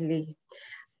loudly.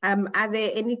 Are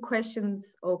there any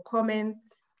questions or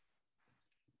comments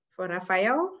for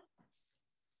Rafael?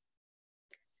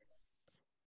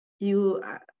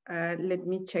 Let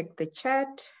me check the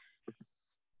chat.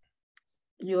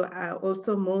 You are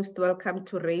also most welcome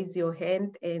to raise your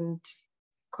hand and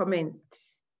comment.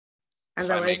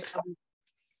 Otherwise,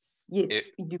 yes.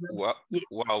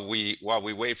 While we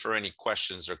wait for any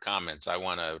questions or comments, I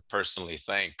want to personally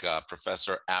thank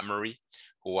Professor Amory,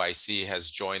 who I see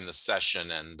has joined the session,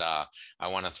 and I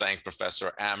want to thank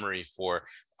Professor Amory for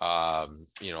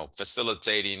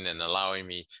facilitating and allowing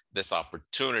me this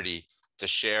opportunity to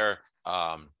share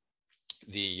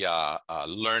the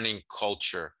learning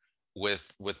culture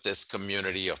with this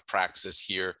community of praxis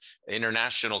here,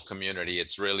 international community.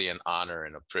 It's really an honor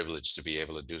and a privilege to be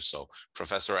able to do so.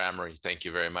 Professor Amory, thank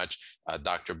you very much.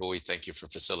 Dr. Bowie, thank you for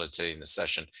facilitating the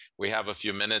session. We have a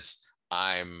few minutes.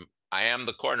 I am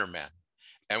the corner man.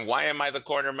 And why am I the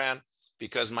corner man?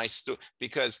 Because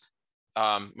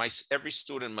every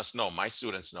student must know, my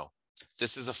students know,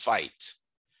 this is a fight.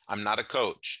 I'm not a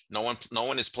coach. No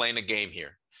one is playing a game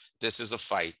here. This is a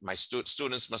fight. My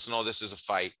students must know this is a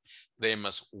fight. They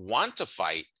must want to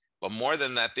fight, but more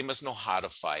than that, they must know how to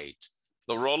fight.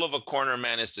 The role of a corner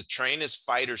man is to train his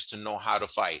fighters to know how to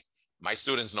fight. My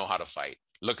students know how to fight.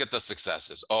 Look at the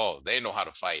successes. Oh, they know how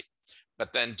to fight.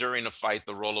 But then during a fight,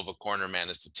 the role of a corner man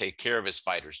is to take care of his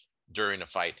fighters during a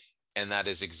fight. And that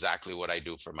is exactly what I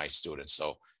do for my students.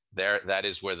 So that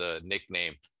is where the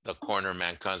nickname, the corner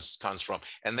man, comes from.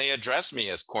 And they address me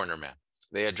as corner man.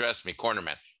 They address me corner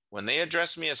man. When they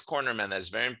address me as corner man, that's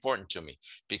very important to me,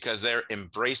 because they're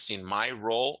embracing my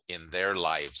role in their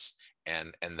lives.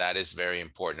 And that is very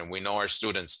important. And we know our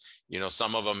students,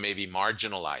 some of them may be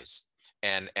marginalized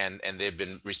and they've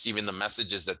been receiving the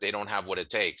messages that they don't have what it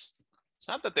takes. It's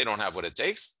not that they don't have what it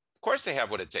takes. Of course they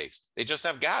have what it takes. They just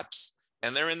have gaps,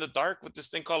 and they're in the dark with this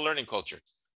thing called learning culture.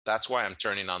 That's why I'm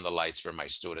turning on the lights for my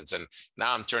students. And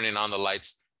now I'm turning on the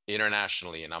lights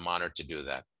internationally, and I'm honored to do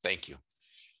that. Thank you.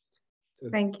 So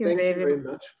thank you very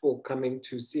much for coming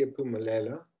to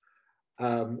Siyaphumelela.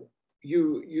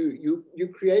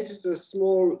 You created a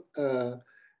small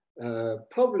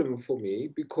problem for me,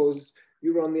 because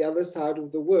you're on the other side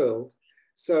of the world.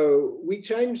 So we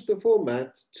changed the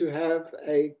format to have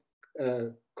a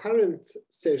current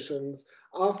sessions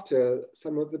after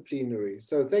some of the plenary.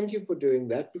 So thank you for doing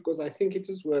that, because I think it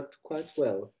has worked quite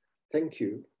well. Thank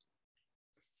you.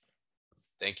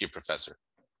 Thank you, Professor.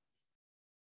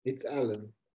 It's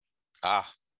Alan.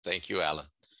 Thank you, Alan.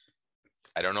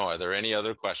 I don't know, are there any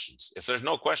other questions? If there's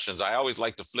no questions, I always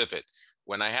like to flip it.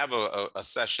 When I have a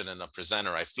session and a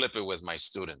presenter, I flip it with my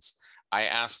students. I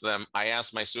ask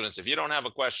my students, if you don't have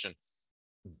a question,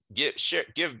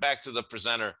 give back to the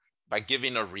presenter by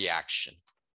giving a reaction.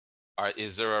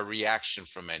 Is there a reaction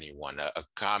from anyone, a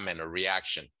comment, a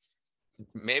reaction?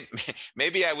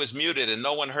 Maybe I was muted and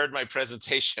no one heard my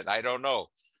presentation. I don't know.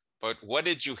 But what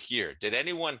did you hear? Did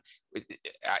anyone,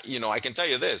 I can tell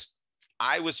you this.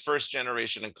 I was first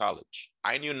generation in college.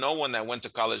 I knew no one that went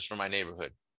to college from my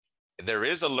neighborhood. There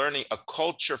is a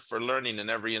culture for learning in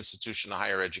every institution of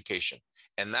higher education.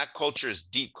 And that culture is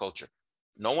deep culture.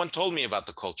 No one told me about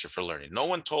the culture for learning. No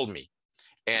one told me.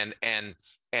 And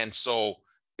so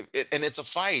it's a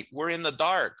fight. We're in the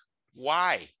dark.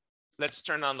 Why? Let's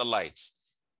turn on the lights.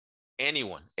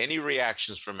 Anyone, any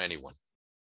reactions from anyone?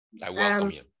 I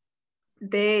welcome you.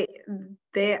 There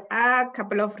are a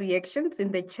couple of reactions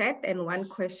in the chat and one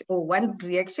question or one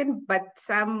reaction, but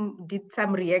some did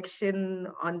some reaction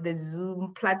on the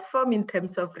Zoom platform in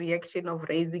terms of reaction of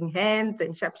raising hands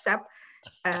and sharp.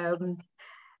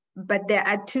 But there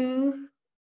are two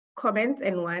comments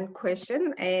and one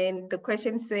question. And the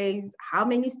question says, how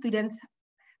many students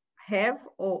have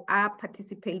or are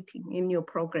participating in your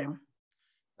program?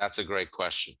 That's a great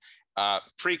question.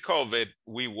 Pre-COVID,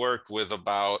 we worked with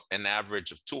about an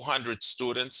average of 200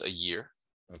 students a year,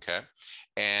 okay?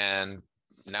 And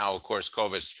now, of course,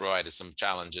 COVID's provided some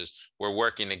challenges. We're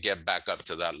working to get back up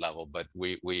to that level, but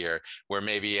we're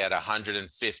maybe at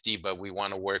 150, but we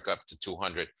want to work up to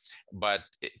 200. But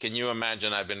can you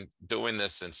imagine, I've been doing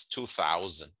this since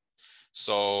 2000.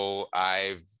 So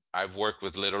I've worked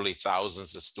with literally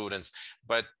thousands of students,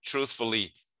 but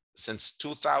truthfully, since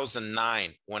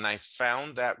 2009, when I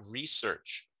found that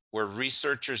research where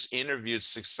researchers interviewed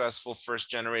successful first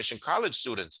generation college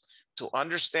students to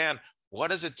understand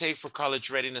what does it take for college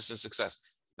readiness and success.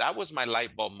 That was my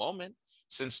light bulb moment.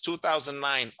 Since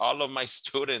 2009, all of my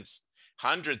students,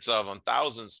 hundreds of them,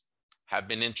 thousands, have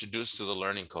been introduced to the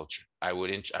learning culture. I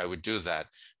would do that.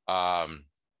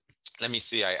 Let me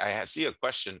see, I see a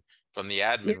question from the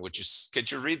admin, which is, could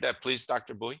you read that please,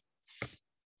 Dr. Bowie?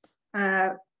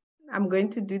 I'm going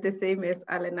to do the same as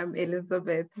Alan. I'm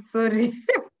Elizabeth. Sorry.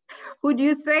 Would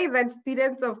you say that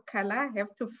students of color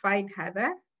have to fight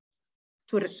harder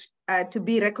to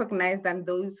be recognized than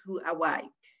those who are white?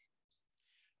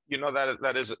 You know,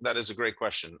 that is a great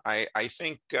question. I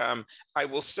think I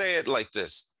will say it like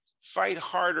this: fight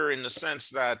harder in the sense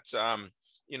that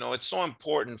you know, it's so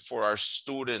important for our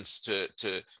students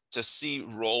to see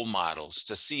role models,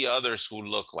 to see others who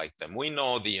look like them. We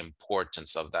know the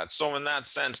importance of that. So in that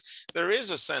sense, there is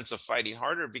a sense of fighting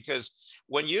harder, because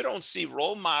when you don't see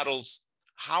role models,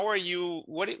 how are you,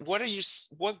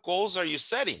 what goals are you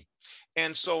setting?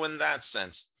 And so in that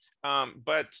sense,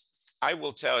 but I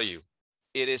will tell you,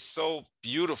 it is so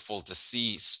beautiful to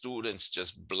see students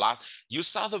just blossom. You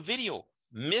saw the video,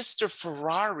 Mr.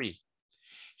 Ferrari.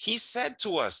 He said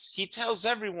to us, he tells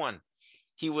everyone,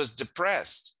 he was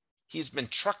depressed. He's been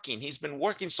trucking. He's been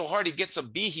working so hard. He gets a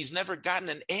B. He's never gotten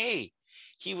an A.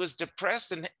 He was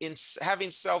depressed and in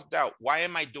having self-doubt. Why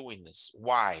am I doing this?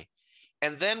 Why?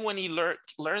 And then when he learned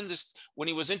this, when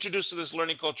he was introduced to this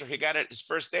learning culture, he got it his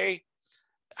first A.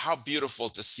 How beautiful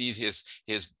to see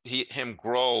him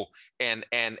grow and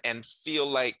feel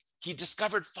like he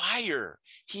discovered fire.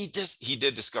 He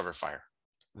did discover fire.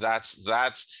 That's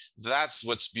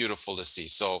what's beautiful to see.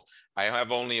 So I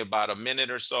have only about a minute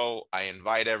or so. I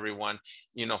invite everyone,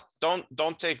 you know,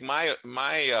 don't take my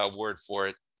word for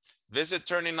it. Visit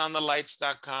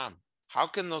turningonthelights.com. How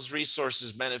can those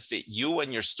resources benefit you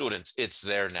and your students? It's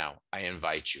there now. I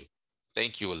invite you.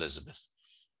 Thank you, Elizabeth.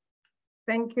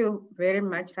 Thank you very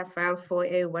much, Rafael, for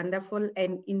a wonderful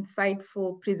and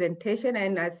insightful presentation.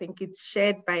 And I think it's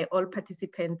shared by all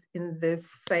participants in this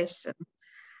session.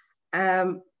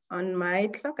 On my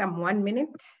clock, I'm 1 minute.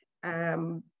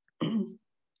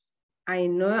 I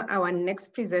know our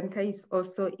next presenter is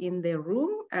also in the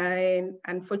room, and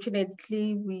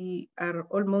unfortunately we are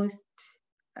almost,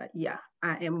 I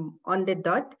am on the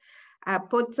dot.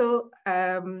 Poto,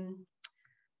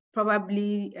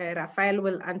 probably Rafael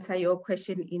will answer your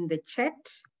question in the chat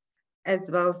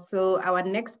as well. So our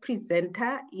next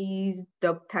presenter is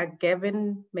Dr.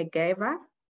 Gavin MacGregor.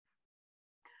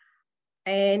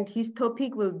 And his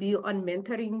topic will be on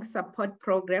mentoring support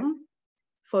program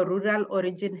for rural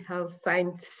origin health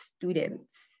science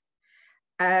students.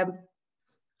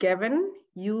 Gavin,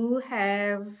 you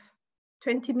have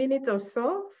 20 minutes or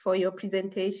so for your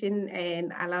presentation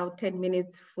and allow 10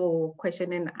 minutes for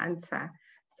question and answer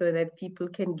so that people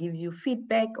can give you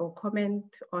feedback or comment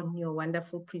on your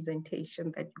wonderful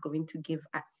presentation that you're going to give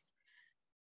us.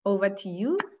 Over to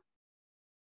you.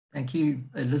 Thank you,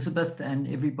 Elizabeth, and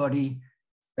everybody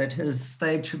that has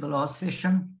stayed to the last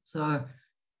session. So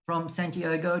from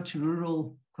Santiago to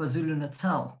rural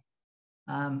KwaZulu-Natal,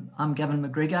 I'm Gavin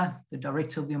MacGregor, the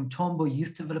director of the Umthombo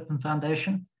Youth Development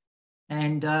Foundation.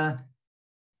 And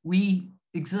we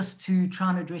exist to try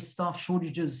and address staff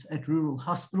shortages at rural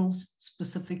hospitals,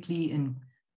 specifically in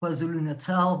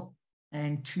KwaZulu-Natal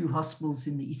and 2 hospitals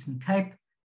in the Eastern Cape.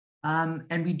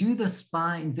 And we do this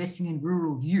by investing in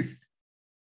rural youth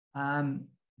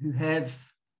who have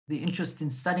the interest in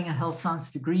studying a health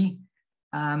science degree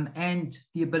and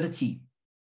the ability.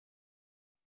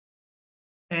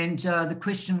 And the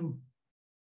question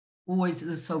always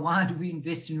is, so why do we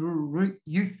invest in rural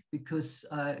youth? Because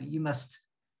you must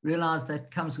realize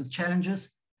that comes with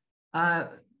challenges. The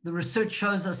research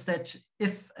shows us that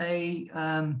if a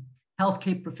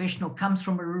healthcare professional comes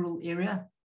from a rural area,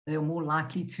 they are more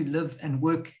likely to live and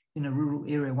work in a rural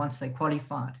area once they're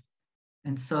qualified.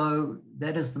 And so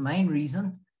that is the main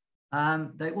reason.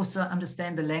 They also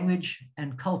understand the language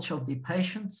and culture of their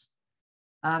patients.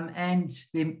 And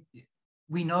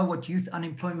we know what youth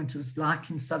unemployment is like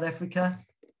in South Africa,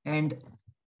 and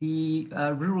the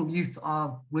rural youth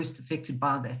are worst affected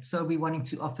by that. So we're wanting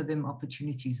to offer them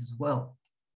opportunities as well.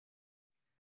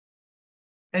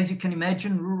 As you can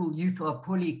imagine, rural youth are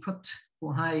poorly equipped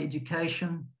for higher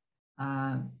education.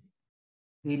 Their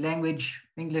language,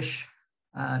 English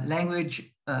language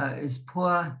is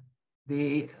poor.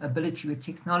 Their ability with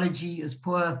technology is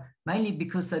poor, mainly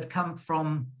because they've come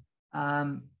from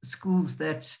schools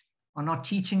that are not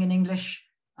teaching in English.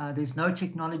 There's no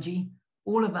technology.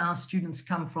 All of our students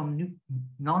come from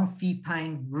non-fee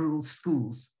paying rural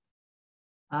schools.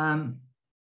 And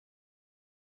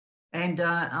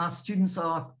our students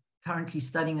are currently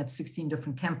studying at 16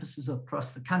 different campuses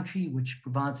across the country, which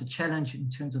provides a challenge in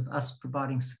terms of us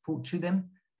providing support to them.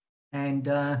 And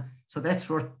so that's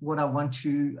what I want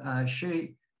to share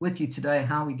with you today,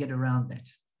 how we get around that.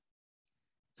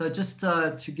 So just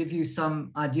to give you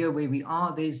some idea where we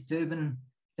are, there's Durban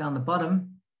down the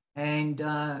bottom. And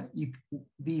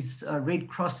these red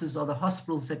crosses are the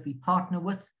hospitals that we partner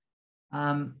with.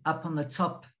 Up on the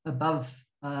top above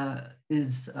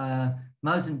is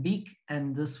Mozambique,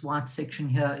 and this white section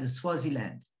here is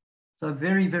Swaziland. So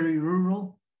very, very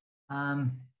rural.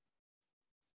 And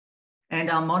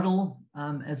our model,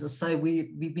 as I say,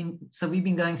 we've been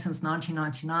going since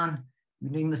 1999. We've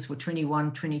been doing this for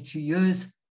 21, 22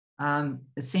 years.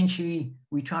 Essentially,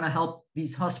 we're trying to help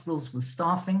these hospitals with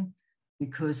staffing,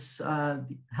 because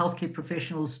the healthcare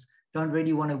professionals don't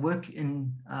really want to work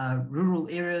in rural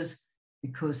areas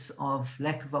because of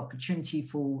lack of opportunity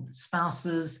for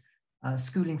spouses,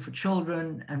 schooling for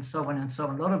children, and so on and so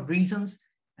on. A lot of reasons.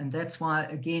 And that's why,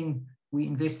 again, we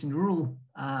invest in rural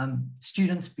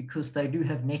students, because they do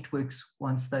have networks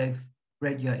once they've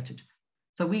graduated.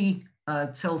 So we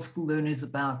tell school learners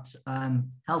about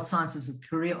health sciences and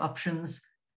career options.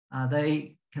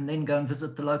 They can then go and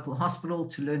visit the local hospital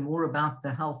to learn more about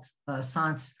the health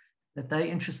science that they're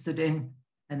interested in.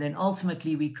 And then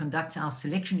ultimately, we conduct our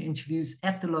selection interviews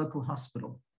at the local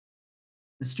hospital.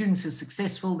 The students who are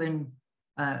successful then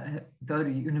go to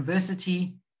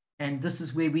university. And this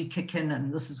is where we kick in,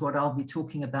 and this is what I'll be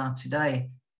talking about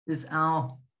today, is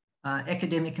our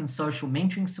academic and social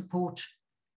mentoring support,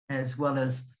 as well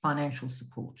as financial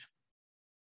support.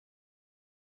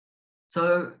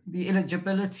 So the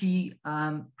eligibility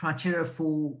criteria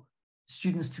for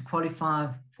students to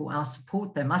qualify for our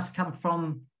support, they must come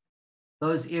from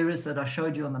those areas that I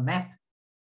showed you on the map.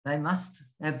 They must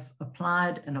have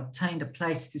applied and obtained a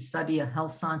place to study a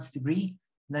health science degree.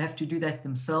 They have to do that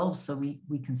themselves, so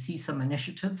we can see some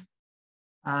initiative.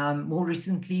 More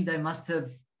recently, they must have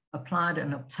applied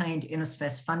and obtained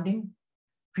NSFAS funding.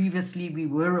 Previously, we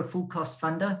were a full cost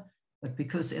funder, but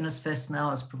because NSFAS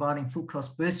now is providing full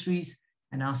cost bursaries,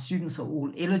 and our students are all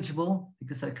eligible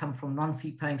because they come from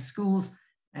non-fee paying schools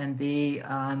and their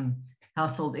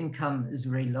household income is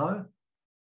very low,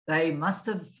 they must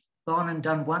have gone and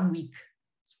done 1 week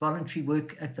voluntary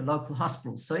work at the local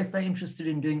hospital. So if they're interested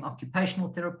in doing occupational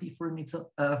therapy, for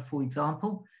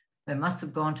example, they must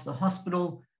have gone to the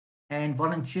hospital and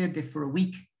volunteered there for a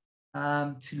week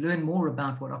to learn more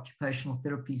about what occupational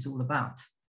therapy is all about.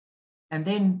 And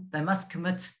then they must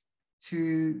commit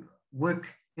to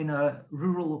work in a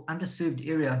rural, underserved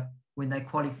area when they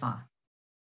qualify.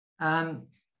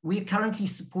 we're currently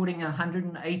supporting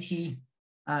 180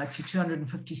 to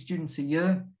 250 students a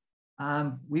year.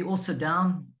 We're also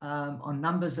down on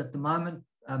numbers at the moment,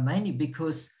 mainly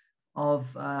because of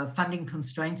funding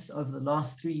constraints over the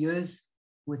last 3 years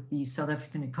with the South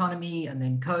African economy and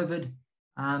then COVID.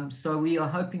 So we are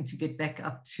hoping to get back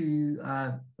up to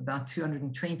about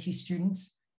 220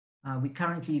 students. We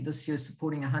currently this year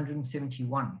supporting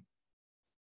 171.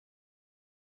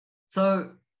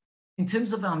 So in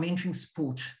terms of our mentoring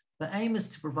support, the aim is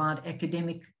to provide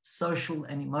academic, social,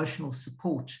 and emotional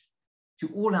support to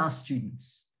all our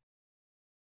students,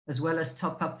 as well as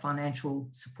top-up financial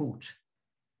support.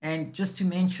 And just to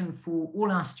mention, for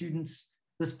all our students,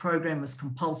 this program is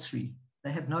compulsory.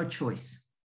 They have no choice.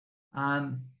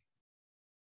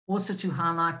 Also to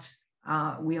highlight,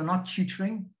 we are not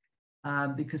tutoring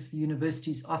because the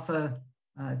universities offer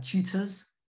tutors,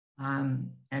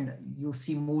 and you'll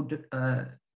see more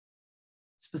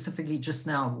specifically just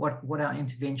now what our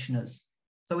intervention is.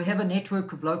 So we have a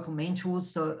network of local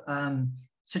mentors, so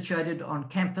situated on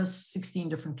campus, 16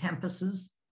 different campuses,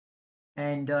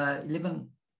 and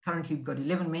currently we've got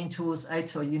 11 mentors,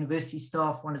 8 are university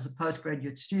staff, 1 is a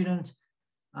postgraduate student,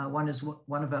 1 is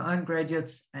one of our own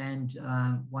graduates, and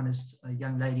 1 is a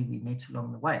young lady we met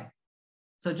along the way.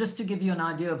 So just to give you an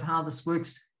idea of how this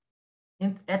works,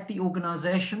 at the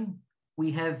organization,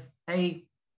 we have a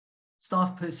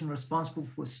staff person responsible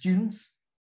for students,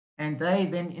 and they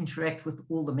then interact with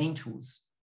all the mentors,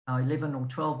 11 or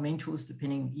 12 mentors,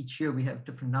 depending each year we have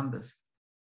different numbers.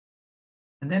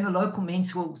 And then a local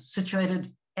mentor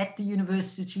situated at the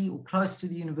university or close to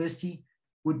the university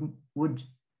would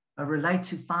relate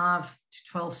to 5 to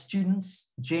 12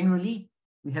 students generally.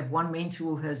 We have one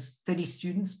mentor who has 30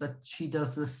 students, but she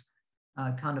does this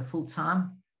kind of full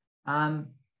time.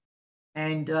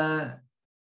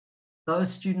 Those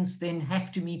students then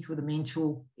have to meet with a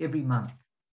mentor every month.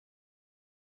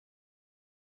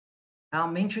 Our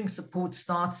mentoring support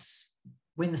starts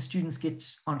when the students get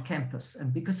on campus.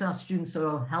 And because our students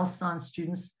are health science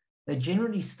students, they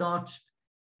generally start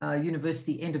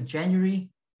university end of January.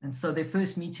 And so their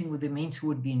first meeting with their mentor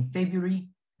would be in February,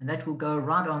 and that will go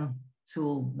right on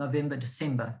till November,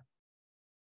 December.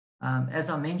 As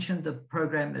I mentioned, the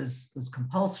program is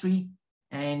compulsory,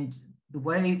 and the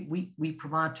way we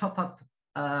provide top-up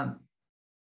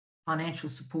financial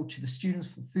support to the students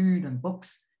for food and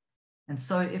books. And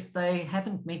so if they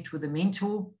haven't met with a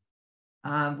mentor,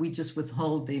 we just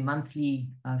withhold their monthly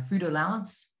food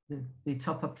allowance, their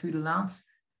top-up food allowance.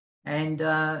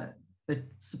 But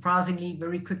surprisingly,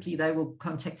 very quickly, they will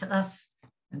contact us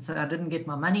and say, I didn't get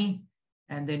my money.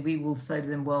 And then we will say to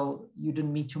them, well, you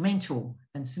didn't meet your mentor.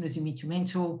 And as soon as you meet your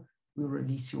mentor, we'll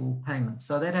release your payment.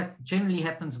 So that generally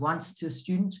happens once to a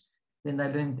student. Then they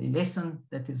learn the lesson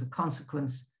that there's a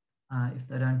consequence if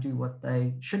they don't do what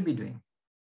they should be doing.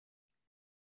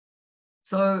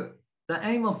 So the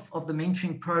aim of the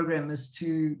mentoring program is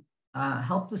to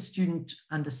help the student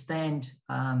understand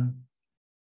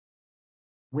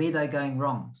where they're going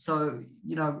wrong. So,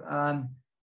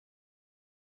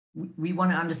 we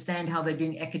want to understand how they're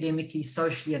doing academically,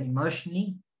 socially, and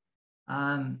emotionally.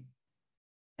 And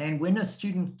when a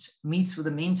student meets with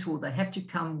a mentor, they have to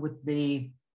come with their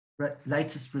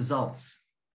latest results,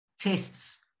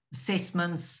 tests,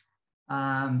 assessments,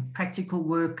 practical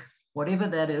work, whatever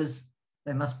that is,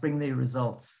 they must bring their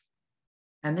results.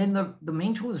 And then the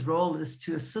mentor's role is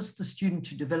to assist the student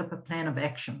to develop a plan of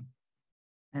action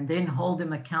and then hold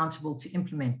them accountable to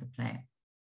implement the plan.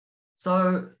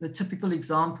 So the typical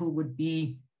example would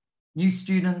be new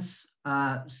students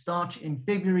start in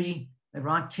February, they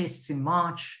write tests in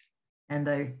March, and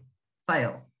they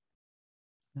fail.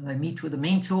 And they meet with a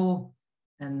mentor,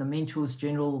 and the mentor's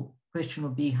general question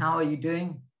would be, how are you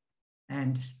doing?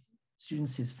 And student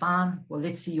says, fine. Well,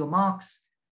 let's see your marks.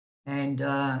 And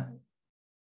the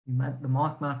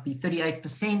mark might be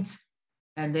 38%.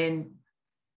 And then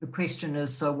the question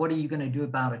is, so what are you going to do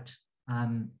about it?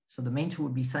 So the mentor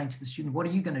would be saying to the student, what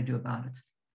are you going to do about it?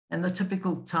 And the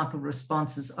typical type of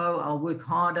response is, oh, I'll work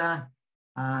harder.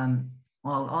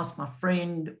 I'll ask my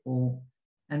friend.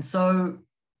 And so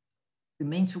the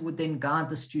mentor would then guide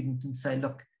the student and say,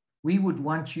 look, we would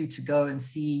want you to go and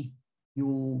see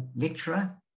your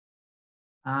lecturer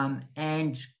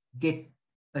and get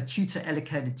a tutor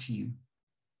allocated to you.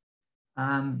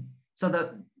 So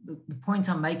the point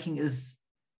I'm making is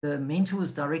the mentor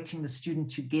is directing the student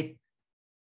to get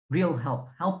real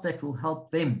help that will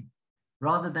help them,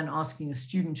 rather than asking a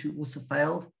student who also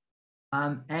failed.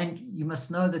 And you must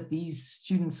know that these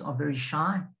students are very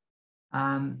shy.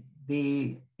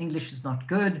 Their English is not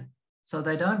good, so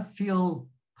they don't feel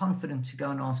confident to go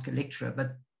and ask a lecturer,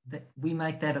 but we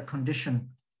make that a condition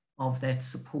of that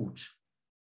support.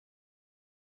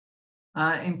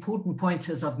 Important point,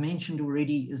 as I've mentioned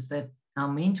already, is that our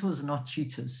mentors are not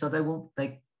tutors, so they will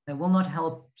not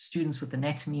help students with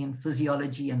anatomy and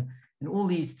physiology and all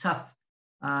these tough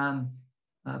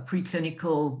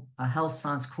preclinical health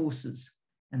science courses.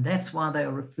 And that's why they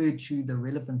are referred to the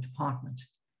relevant department.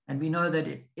 And we know that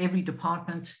at every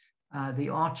department,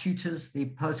 there are tutors, there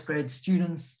are postgrad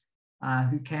students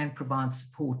who can provide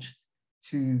support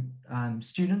to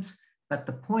students. But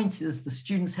the point is the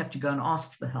students have to go and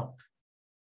ask for the help.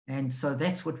 And so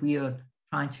that's what we are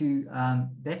trying to,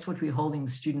 that's what we're holding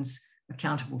the students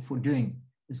accountable for doing,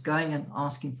 is going and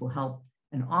asking for help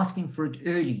and asking for it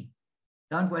early.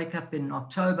 Don't wake up in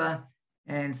October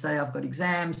and say, I've got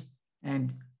exams.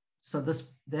 And so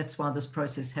that's why this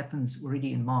process happens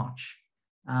already in March.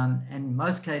 And in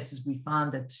most cases, we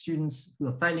find that students who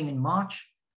are failing in March,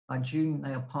 by June,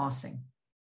 they are passing.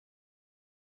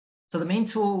 So the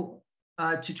mentor,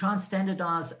 to try and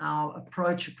standardize our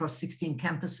approach across 16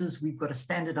 campuses, we've got a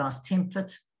standardized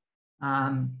template.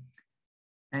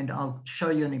 And I'll show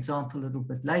you an example a little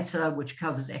bit later, which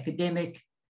covers academic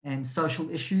and social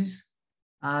issues.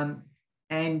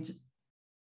 And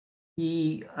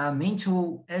the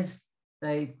mentor, as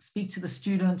they speak to the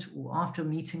student or after a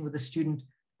meeting with the student,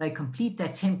 they complete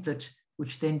that template,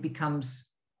 which then becomes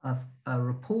a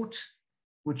report,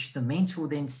 which the mentor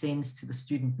then sends to the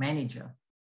student manager.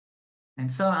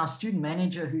 And so our student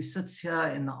manager who sits here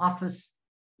in the office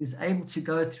is able to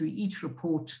go through each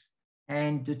report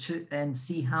and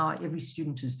see how every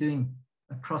student is doing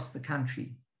across the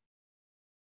country.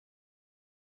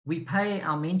 We pay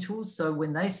our mentors, so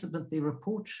when they submit their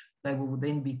report, they will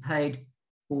then be paid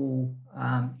for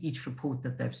each report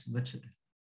that they've submitted.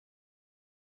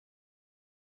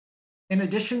 In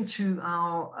addition to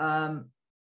our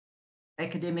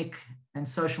academic and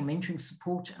social mentoring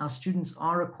support, our students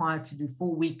are required to do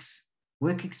 4 weeks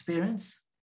work experience.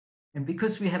 And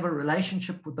because we have a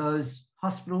relationship with those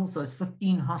hospitals, those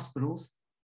 15 hospitals,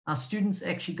 our students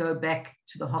actually go back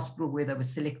to the hospital where they were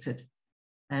selected,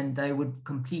 and they would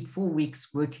complete 4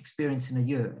 weeks work experience in a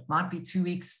year. It might be 2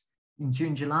 weeks in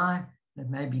June, July, it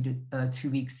may be 2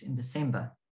 weeks in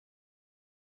December.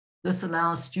 This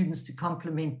allows students to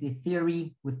complement their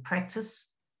theory with practice,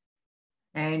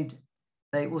 and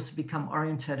they also become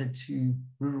orientated to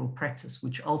rural practice,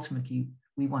 which ultimately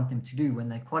we want them to do when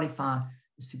they qualify,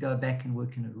 is to go back and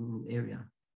work in a rural area.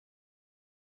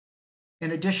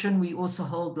 In addition, we also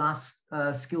hold life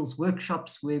skills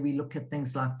workshops where we look at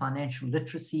things like financial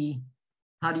literacy.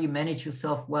 How do you manage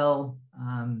yourself well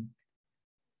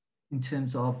in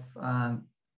terms of,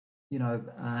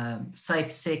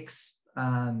 safe sex,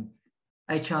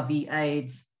 HIV,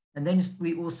 AIDS. And then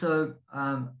we also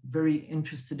very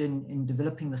interested in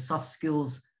developing the soft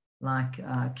skills like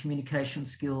communication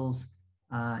skills,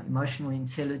 emotional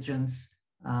intelligence,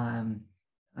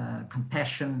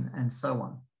 compassion, and so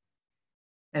on.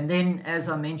 And then, as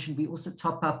I mentioned, we also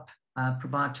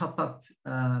provide top-up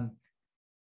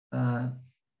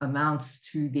amounts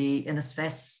to the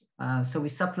NSFAS. So we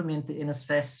supplement the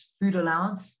NSFAS food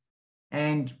allowance.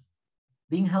 And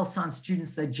being health science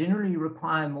students, they generally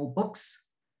require more books.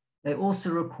 They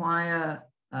also require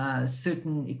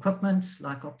certain equipment,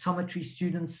 like optometry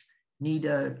students need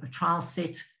a trial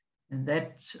set, and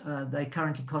that they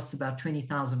currently cost about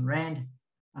 20,000 Rand.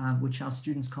 Which our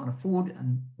students can't afford,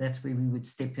 and that's where we would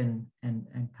step in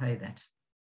and pay that.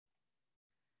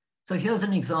 So here's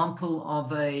an example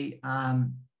of a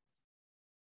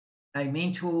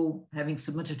mentor having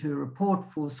submitted her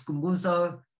report for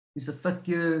Skumbuzo, who's a 5th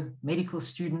year medical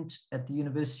student at the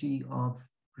University of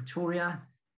Pretoria.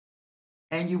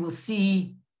 And you will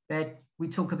see that we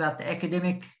talk about the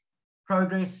academic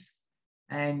progress,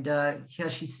 and here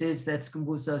she says that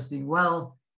Skumbuzo is doing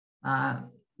well.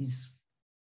 He's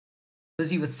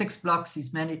busy with 6 blocks,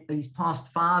 he's passed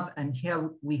 5, and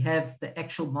here we have the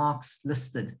actual marks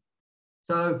listed.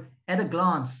 So at a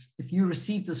glance, if you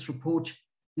receive this report,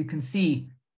 you can see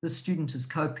this student is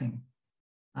coping.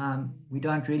 We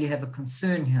don't really have a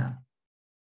concern here.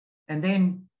 And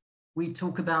then we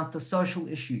talk about the social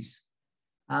issues.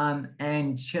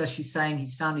 And here she's saying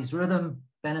he's found his rhythm,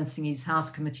 balancing his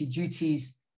house committee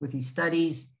duties with his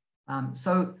studies.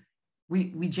 So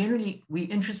we're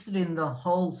interested in the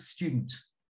whole student,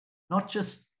 not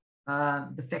just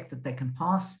the fact that they can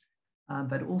pass,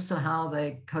 but also how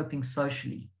they're coping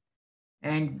socially.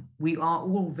 And we are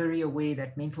all very aware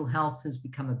that mental health has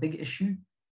become a big issue,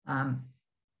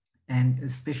 and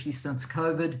especially since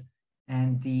COVID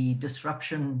and the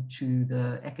disruption to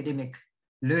the academic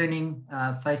learning,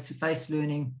 face-to-face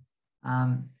learning.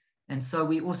 And so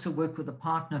we also work with a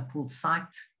partner called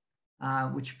Psyched,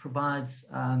 which provides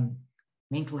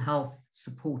mental health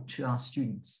support to our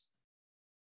students.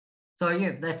 So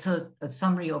yeah, that's a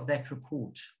summary of that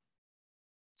report.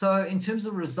 So in terms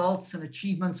of results and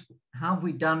achievements, how have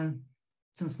we done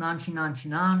since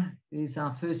 1999? Is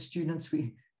our first students.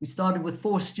 We started with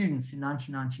 4 students in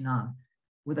 1999.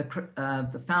 With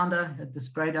the founder had this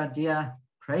great idea,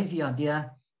 crazy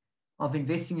idea, of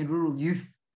investing in rural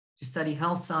youth to study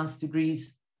health science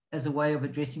degrees as a way of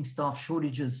addressing staff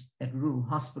shortages at rural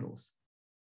hospitals.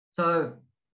 So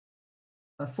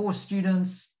 4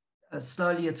 students,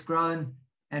 slowly it's grown,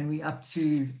 and we up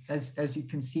to, as you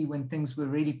can see, when things were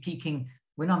really peaking.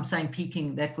 When I'm saying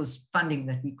peaking, that was funding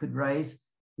that we could raise.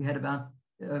 We had about,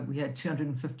 we had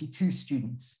 252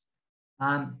 students.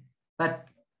 But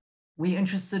we're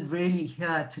interested really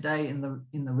here today in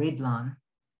the red line.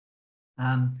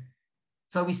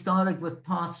 So we started with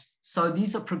past, so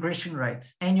these are progression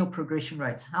rates, annual progression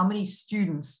rates. How many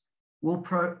students will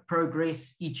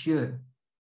progress each year?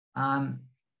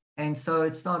 And so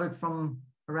it started from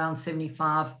around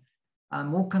 75,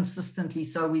 more consistently.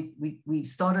 So we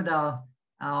started our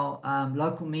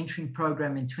local mentoring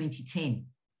program in 2010.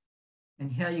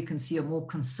 And here you can see a more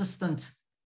consistent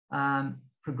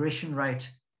progression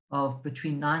rate of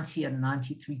between 90 and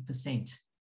 93%.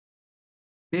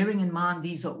 Bearing in mind,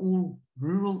 these are all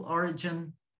rural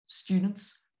origin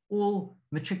students, all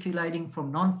matriculating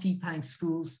from non-fee paying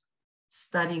schools,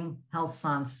 studying health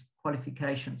science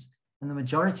qualifications. And the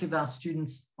majority of our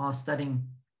students are studying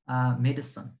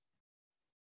medicine.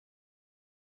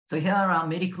 So here are our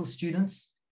medical students.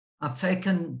 I've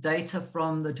taken data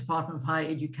from the Department of Higher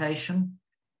Education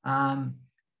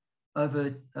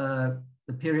over the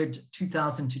period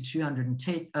 2000 to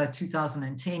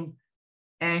 2010.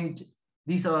 And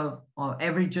these are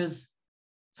averages.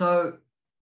 So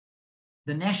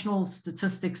the national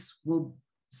statistics will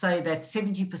say that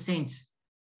 70%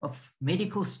 of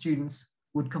medical students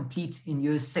would complete in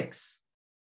year 6.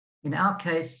 In our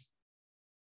case,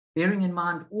 bearing in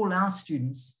mind all our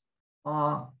students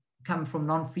come from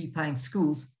non-fee paying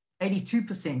schools,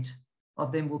 82%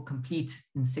 of them will complete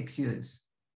in 6 years.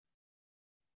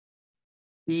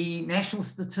 The national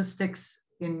statistics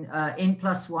in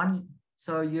N+1,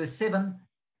 so year 7,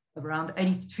 around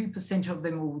 82% of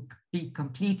them will be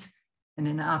complete. And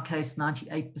in our case,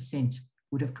 98%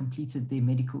 would have completed their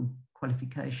medical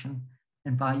qualification.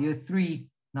 And by year 3,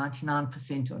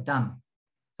 99% are done.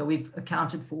 So we've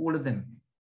accounted for all of them.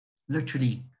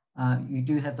 Literally, you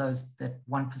do have that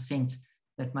 1%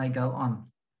 that may go on.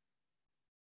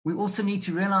 We also need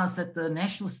to realize that the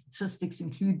national statistics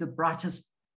include the brightest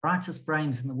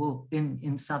brains in the world,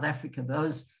 in South Africa.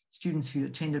 Those students who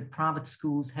attended private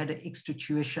schools, had an extra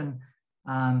tuition,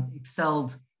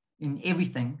 excelled in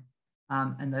everything,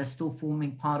 and they're still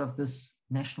forming part of this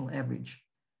national average.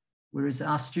 Whereas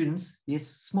our students, yes,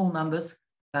 small numbers,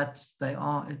 but they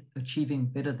are achieving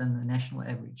better than the national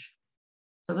average.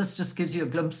 So this just gives you a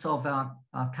glimpse of our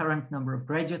current number of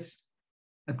graduates.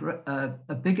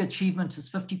 A big achievement is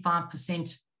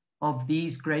 55% of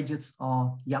these graduates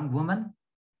are young women.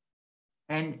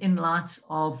 And in light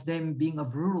of them being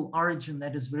of rural origin,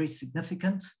 that is very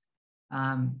significant.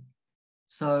 And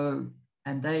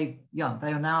they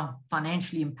are now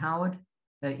financially empowered,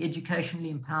 they're educationally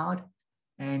empowered,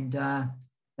 and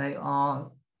they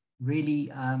are really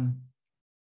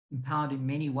empowered in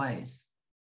many ways.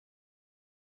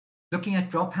 Looking at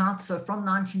dropouts, so from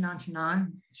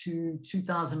 1999 to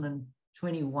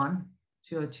 2021,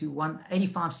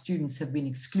 85 students have been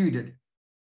excluded,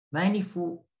 mainly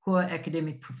for poor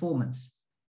academic performance.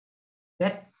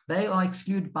 That they are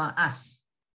excluded by us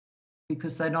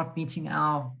because they're not meeting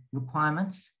our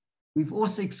requirements. We've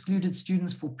also excluded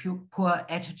students for poor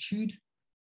attitude,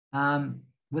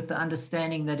 with the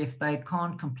understanding that if they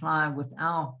can't comply with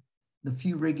the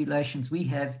few regulations we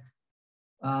have,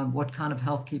 what kind of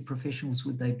healthcare professionals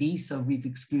would they be? So we've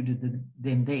excluded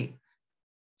them there.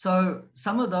 So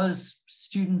some of those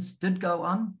students did go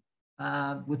on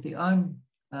with their own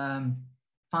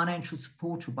financial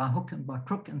support, or by hook and by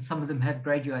crook, and some of them have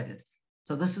graduated.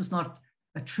 So this is not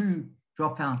a true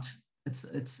dropout. It's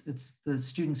the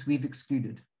students we've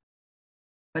excluded.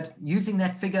 But using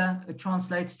that figure, it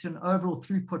translates to an overall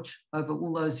throughput over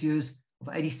all those years of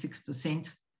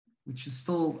 86%, which is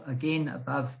still, again,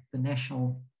 above the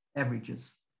national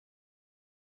averages.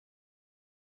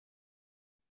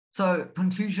 So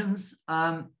conclusions,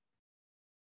 the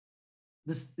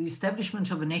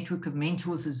establishment of a network of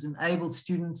mentors has enabled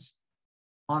students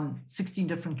on 16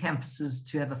 different campuses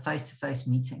to have a face-to-face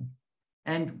meeting.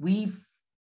 And we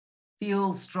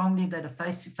feel strongly that a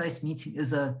face-to-face meeting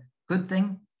is a good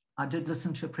thing. I did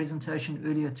listen to a presentation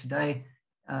earlier today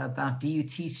about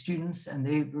DUT students and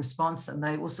their response, and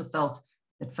they also felt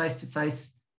that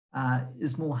face-to-face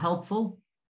is more helpful,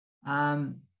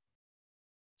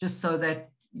 just so that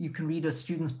you can read a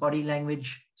student's body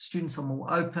language. Students are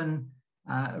more open,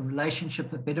 a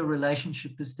better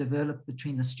relationship is developed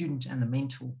between the student and the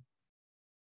mentor.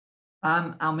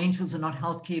 Our mentors are not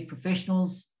healthcare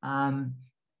professionals, and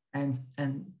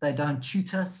they don't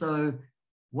tutor. So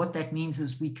what that means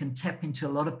is we can tap into a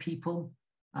lot of people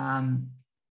and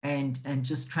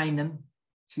just train them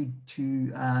to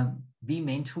be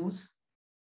mentors.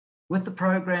 With the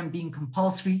program being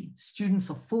compulsory, students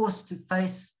are forced to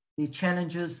face their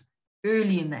challenges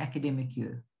early in the academic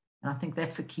year. And I think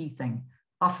that's a key thing.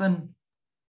 Often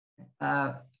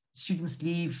students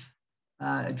leave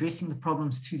addressing the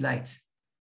problems too late.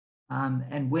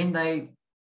 And when they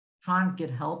try and get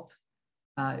help,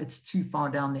 it's too far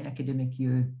down the academic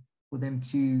year for them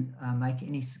to make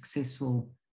any successful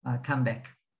comeback.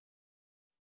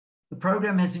 The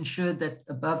program has ensured that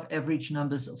above average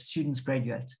numbers of students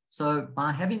graduate. So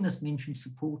by having this mentoring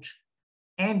support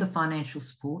and the financial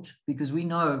support, because we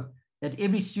know that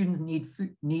every student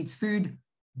needs food,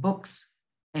 books,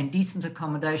 and decent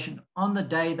accommodation on the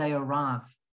day they arrive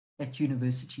at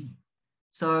university.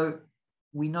 So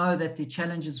we know that the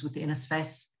challenges with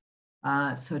NSFAS,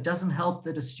 so it doesn't help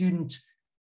that a student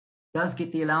does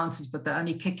get the allowances, but they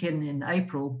only kick in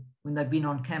April when they've been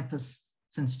on campus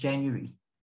since January.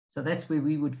 So that's where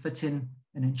we would fit in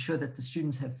and ensure that the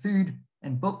students have food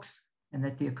and books and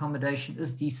that the accommodation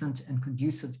is decent and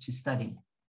conducive to study.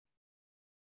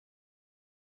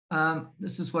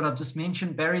 This is what I've just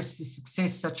mentioned. Barriers to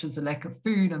success, such as a lack of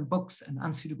food and books and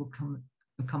unsuitable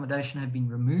accommodation, have been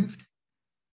removed.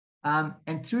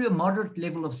 And through a moderate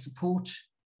level of support,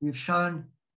 we've shown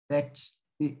that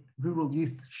the rural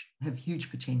youth have huge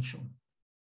potential.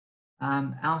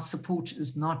 Our support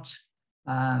is not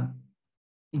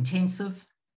intensive,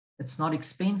 it's not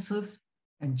expensive,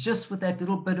 and just with that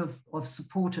little bit of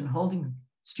support and holding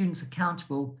students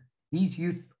accountable, these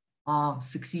youth are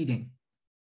succeeding.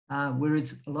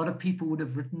 Whereas a lot of people would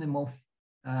have written them off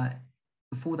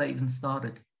before they even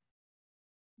started.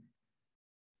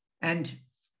 And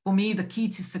for me, the key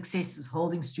to success is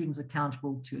holding students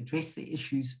accountable to address their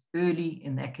issues early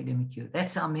in the academic year.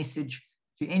 That's our message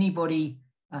to anybody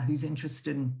who's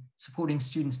interested in supporting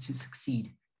students to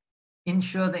succeed.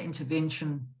 Ensure the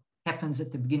intervention happens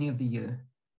at the beginning of the year.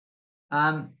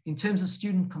 In terms of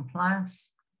student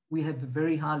compliance, we have a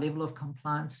very high level of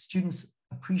compliance. Students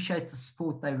appreciate the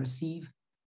support they receive.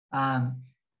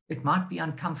 It might be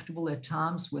uncomfortable at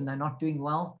times when they're not doing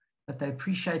well, but they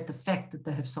appreciate the fact that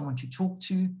they have someone to talk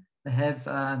to. They have,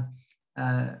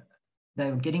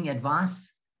 they're getting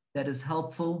advice that is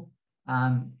helpful,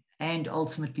 and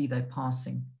ultimately they're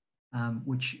passing,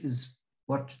 which is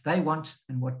what they want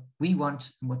and what we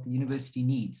want and what the university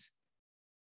needs.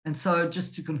 And so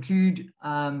just to conclude,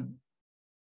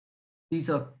 these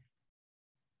are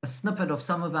a snippet of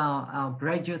some of our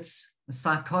graduates. A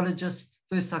psychologist,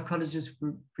 first psychologist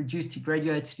produced, he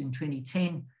graduated in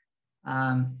 2010.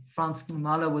 Frans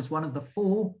Kumala was one of the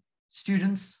 4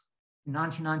 students in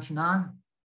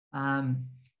 1999.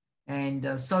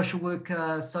 And social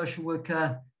worker,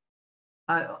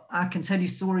 I can tell you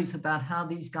stories about how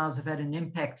these guys have had an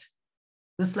impact.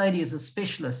 This lady is a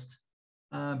specialist,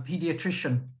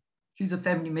 pediatrician. She's a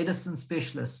family medicine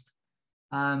specialist.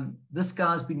 This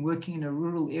guy's been working in a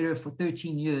rural area for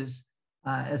 13 years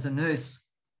as a nurse,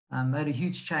 made a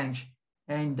huge change.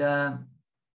 And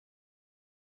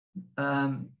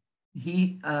I've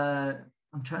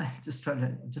just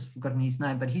forgotten his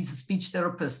name, but he's a speech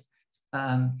therapist,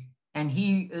 and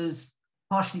he is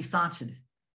partially sighted,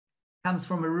 comes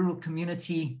from a rural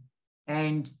community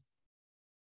and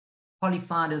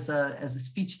qualified as a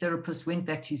speech therapist, went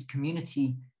back to his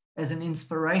community as an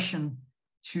inspiration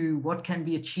to what can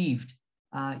be achieved,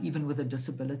 even with a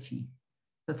disability.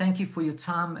 So thank you for your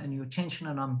time and your attention,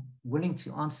 and I'm willing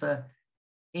to answer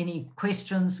any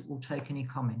questions or take any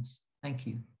comments. Thank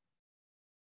you.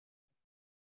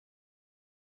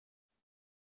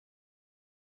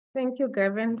 Thank you,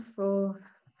 Gavin, for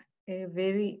a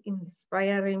very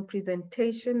inspiring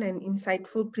presentation and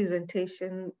insightful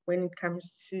presentation when it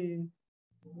comes to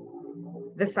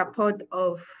the support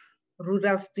of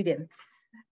rural students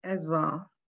as well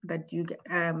that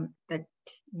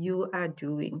you are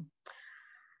doing.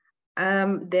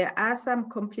 There are some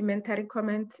complimentary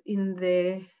comments in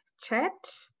the chat.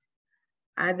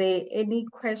 Are there any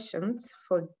questions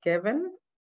for Gavin?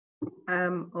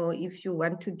 Or if you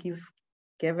want to give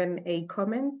Gavin a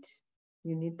comment,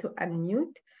 you need to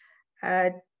unmute.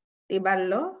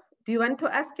 Iballo, do you want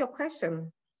to ask your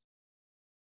question?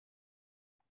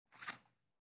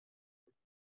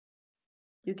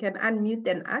 You can unmute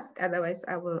and ask, otherwise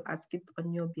I will ask it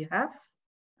on your behalf.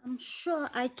 I'm sure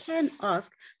I can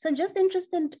ask. So I'm just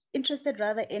interested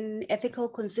rather in ethical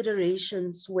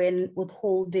considerations when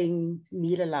withholding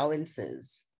meal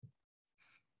allowances.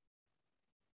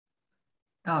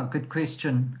 Oh, good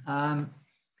question.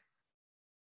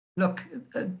 Look,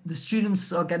 the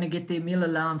students are going to get their meal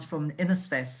allowance from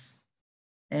NSFAS.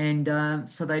 And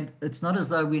so it's not as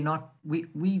though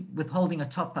we withholding a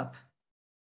top up,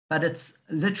 but it's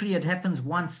literally, it happens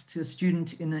once to a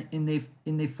student in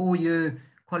their 4-year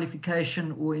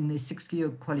qualification or in their 6-year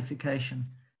qualification.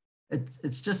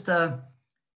 It's just a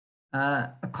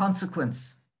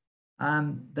consequence.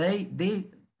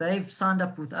 They've signed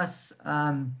up with us.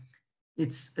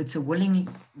 It's a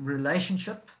willing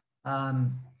relationship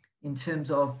in terms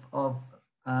of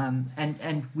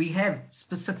and we have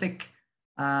specific.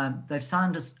 They've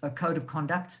signed a code of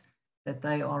conduct that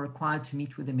they are required to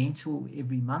meet with a mentor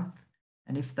every month,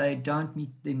 and if they don't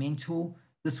meet their mentor,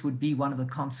 this would be one of the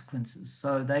consequences.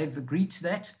 So they've agreed to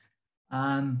that.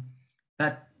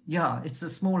 But yeah, it's a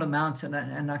small amount,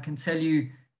 and I can tell you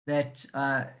that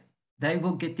they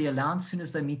will get the allowance as soon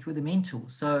as they meet with a mentor.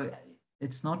 So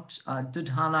it's not, I did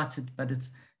highlight it, but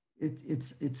it's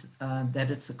that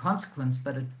it's a consequence,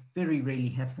 but it very rarely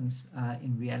happens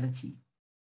in reality.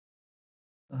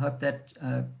 I hope that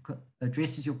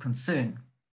addresses your concern.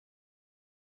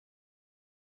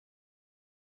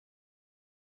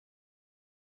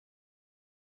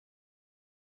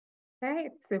 Okay,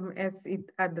 as it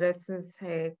addresses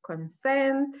her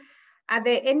concern. Are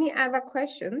there any other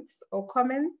questions or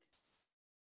comments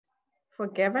for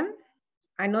Gavin?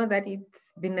 I know that it's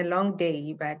been a long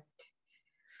day, but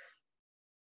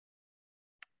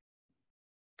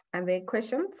are there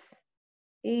questions?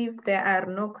 If there are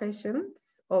no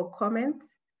questions or comments,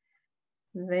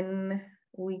 then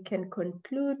we can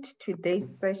conclude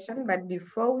today's session. But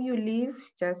before you leave,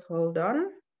 just hold on.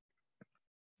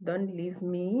 Don't leave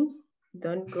me.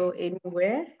 Don't go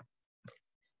anywhere.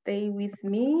 Stay with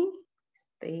me.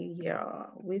 Stay here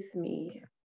with me.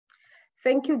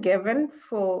 Thank you, Gavin,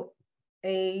 for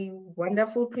a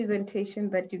wonderful presentation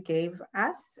that you gave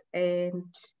us. And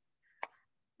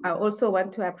I also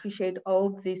want to appreciate all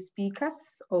the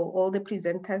speakers or all the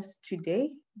presenters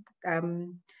today.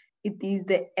 It is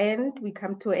the end. We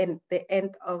come to the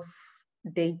end of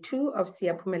day 2 of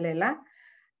Siyaphumelela.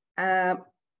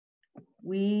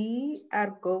 We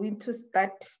are going to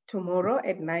start tomorrow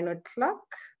at 9 o'clock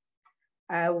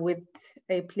with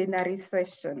a plenary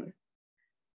session.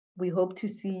 We hope to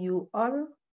see you all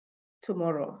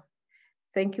tomorrow.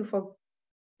 Thank you for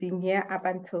being here up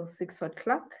until 6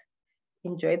 o'clock.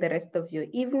 Enjoy the rest of your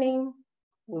evening.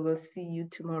 We will see you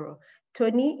tomorrow.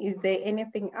 Tony, is there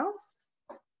anything else?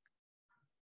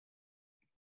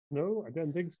 No, I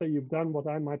don't think so. You've done what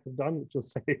I might have done, which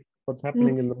is say what's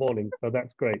happening in the morning. So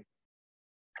that's great.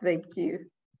 Thank you.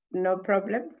 No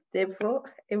problem. Therefore,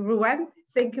 everyone,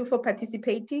 thank you for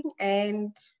participating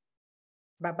and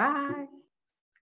bye-bye.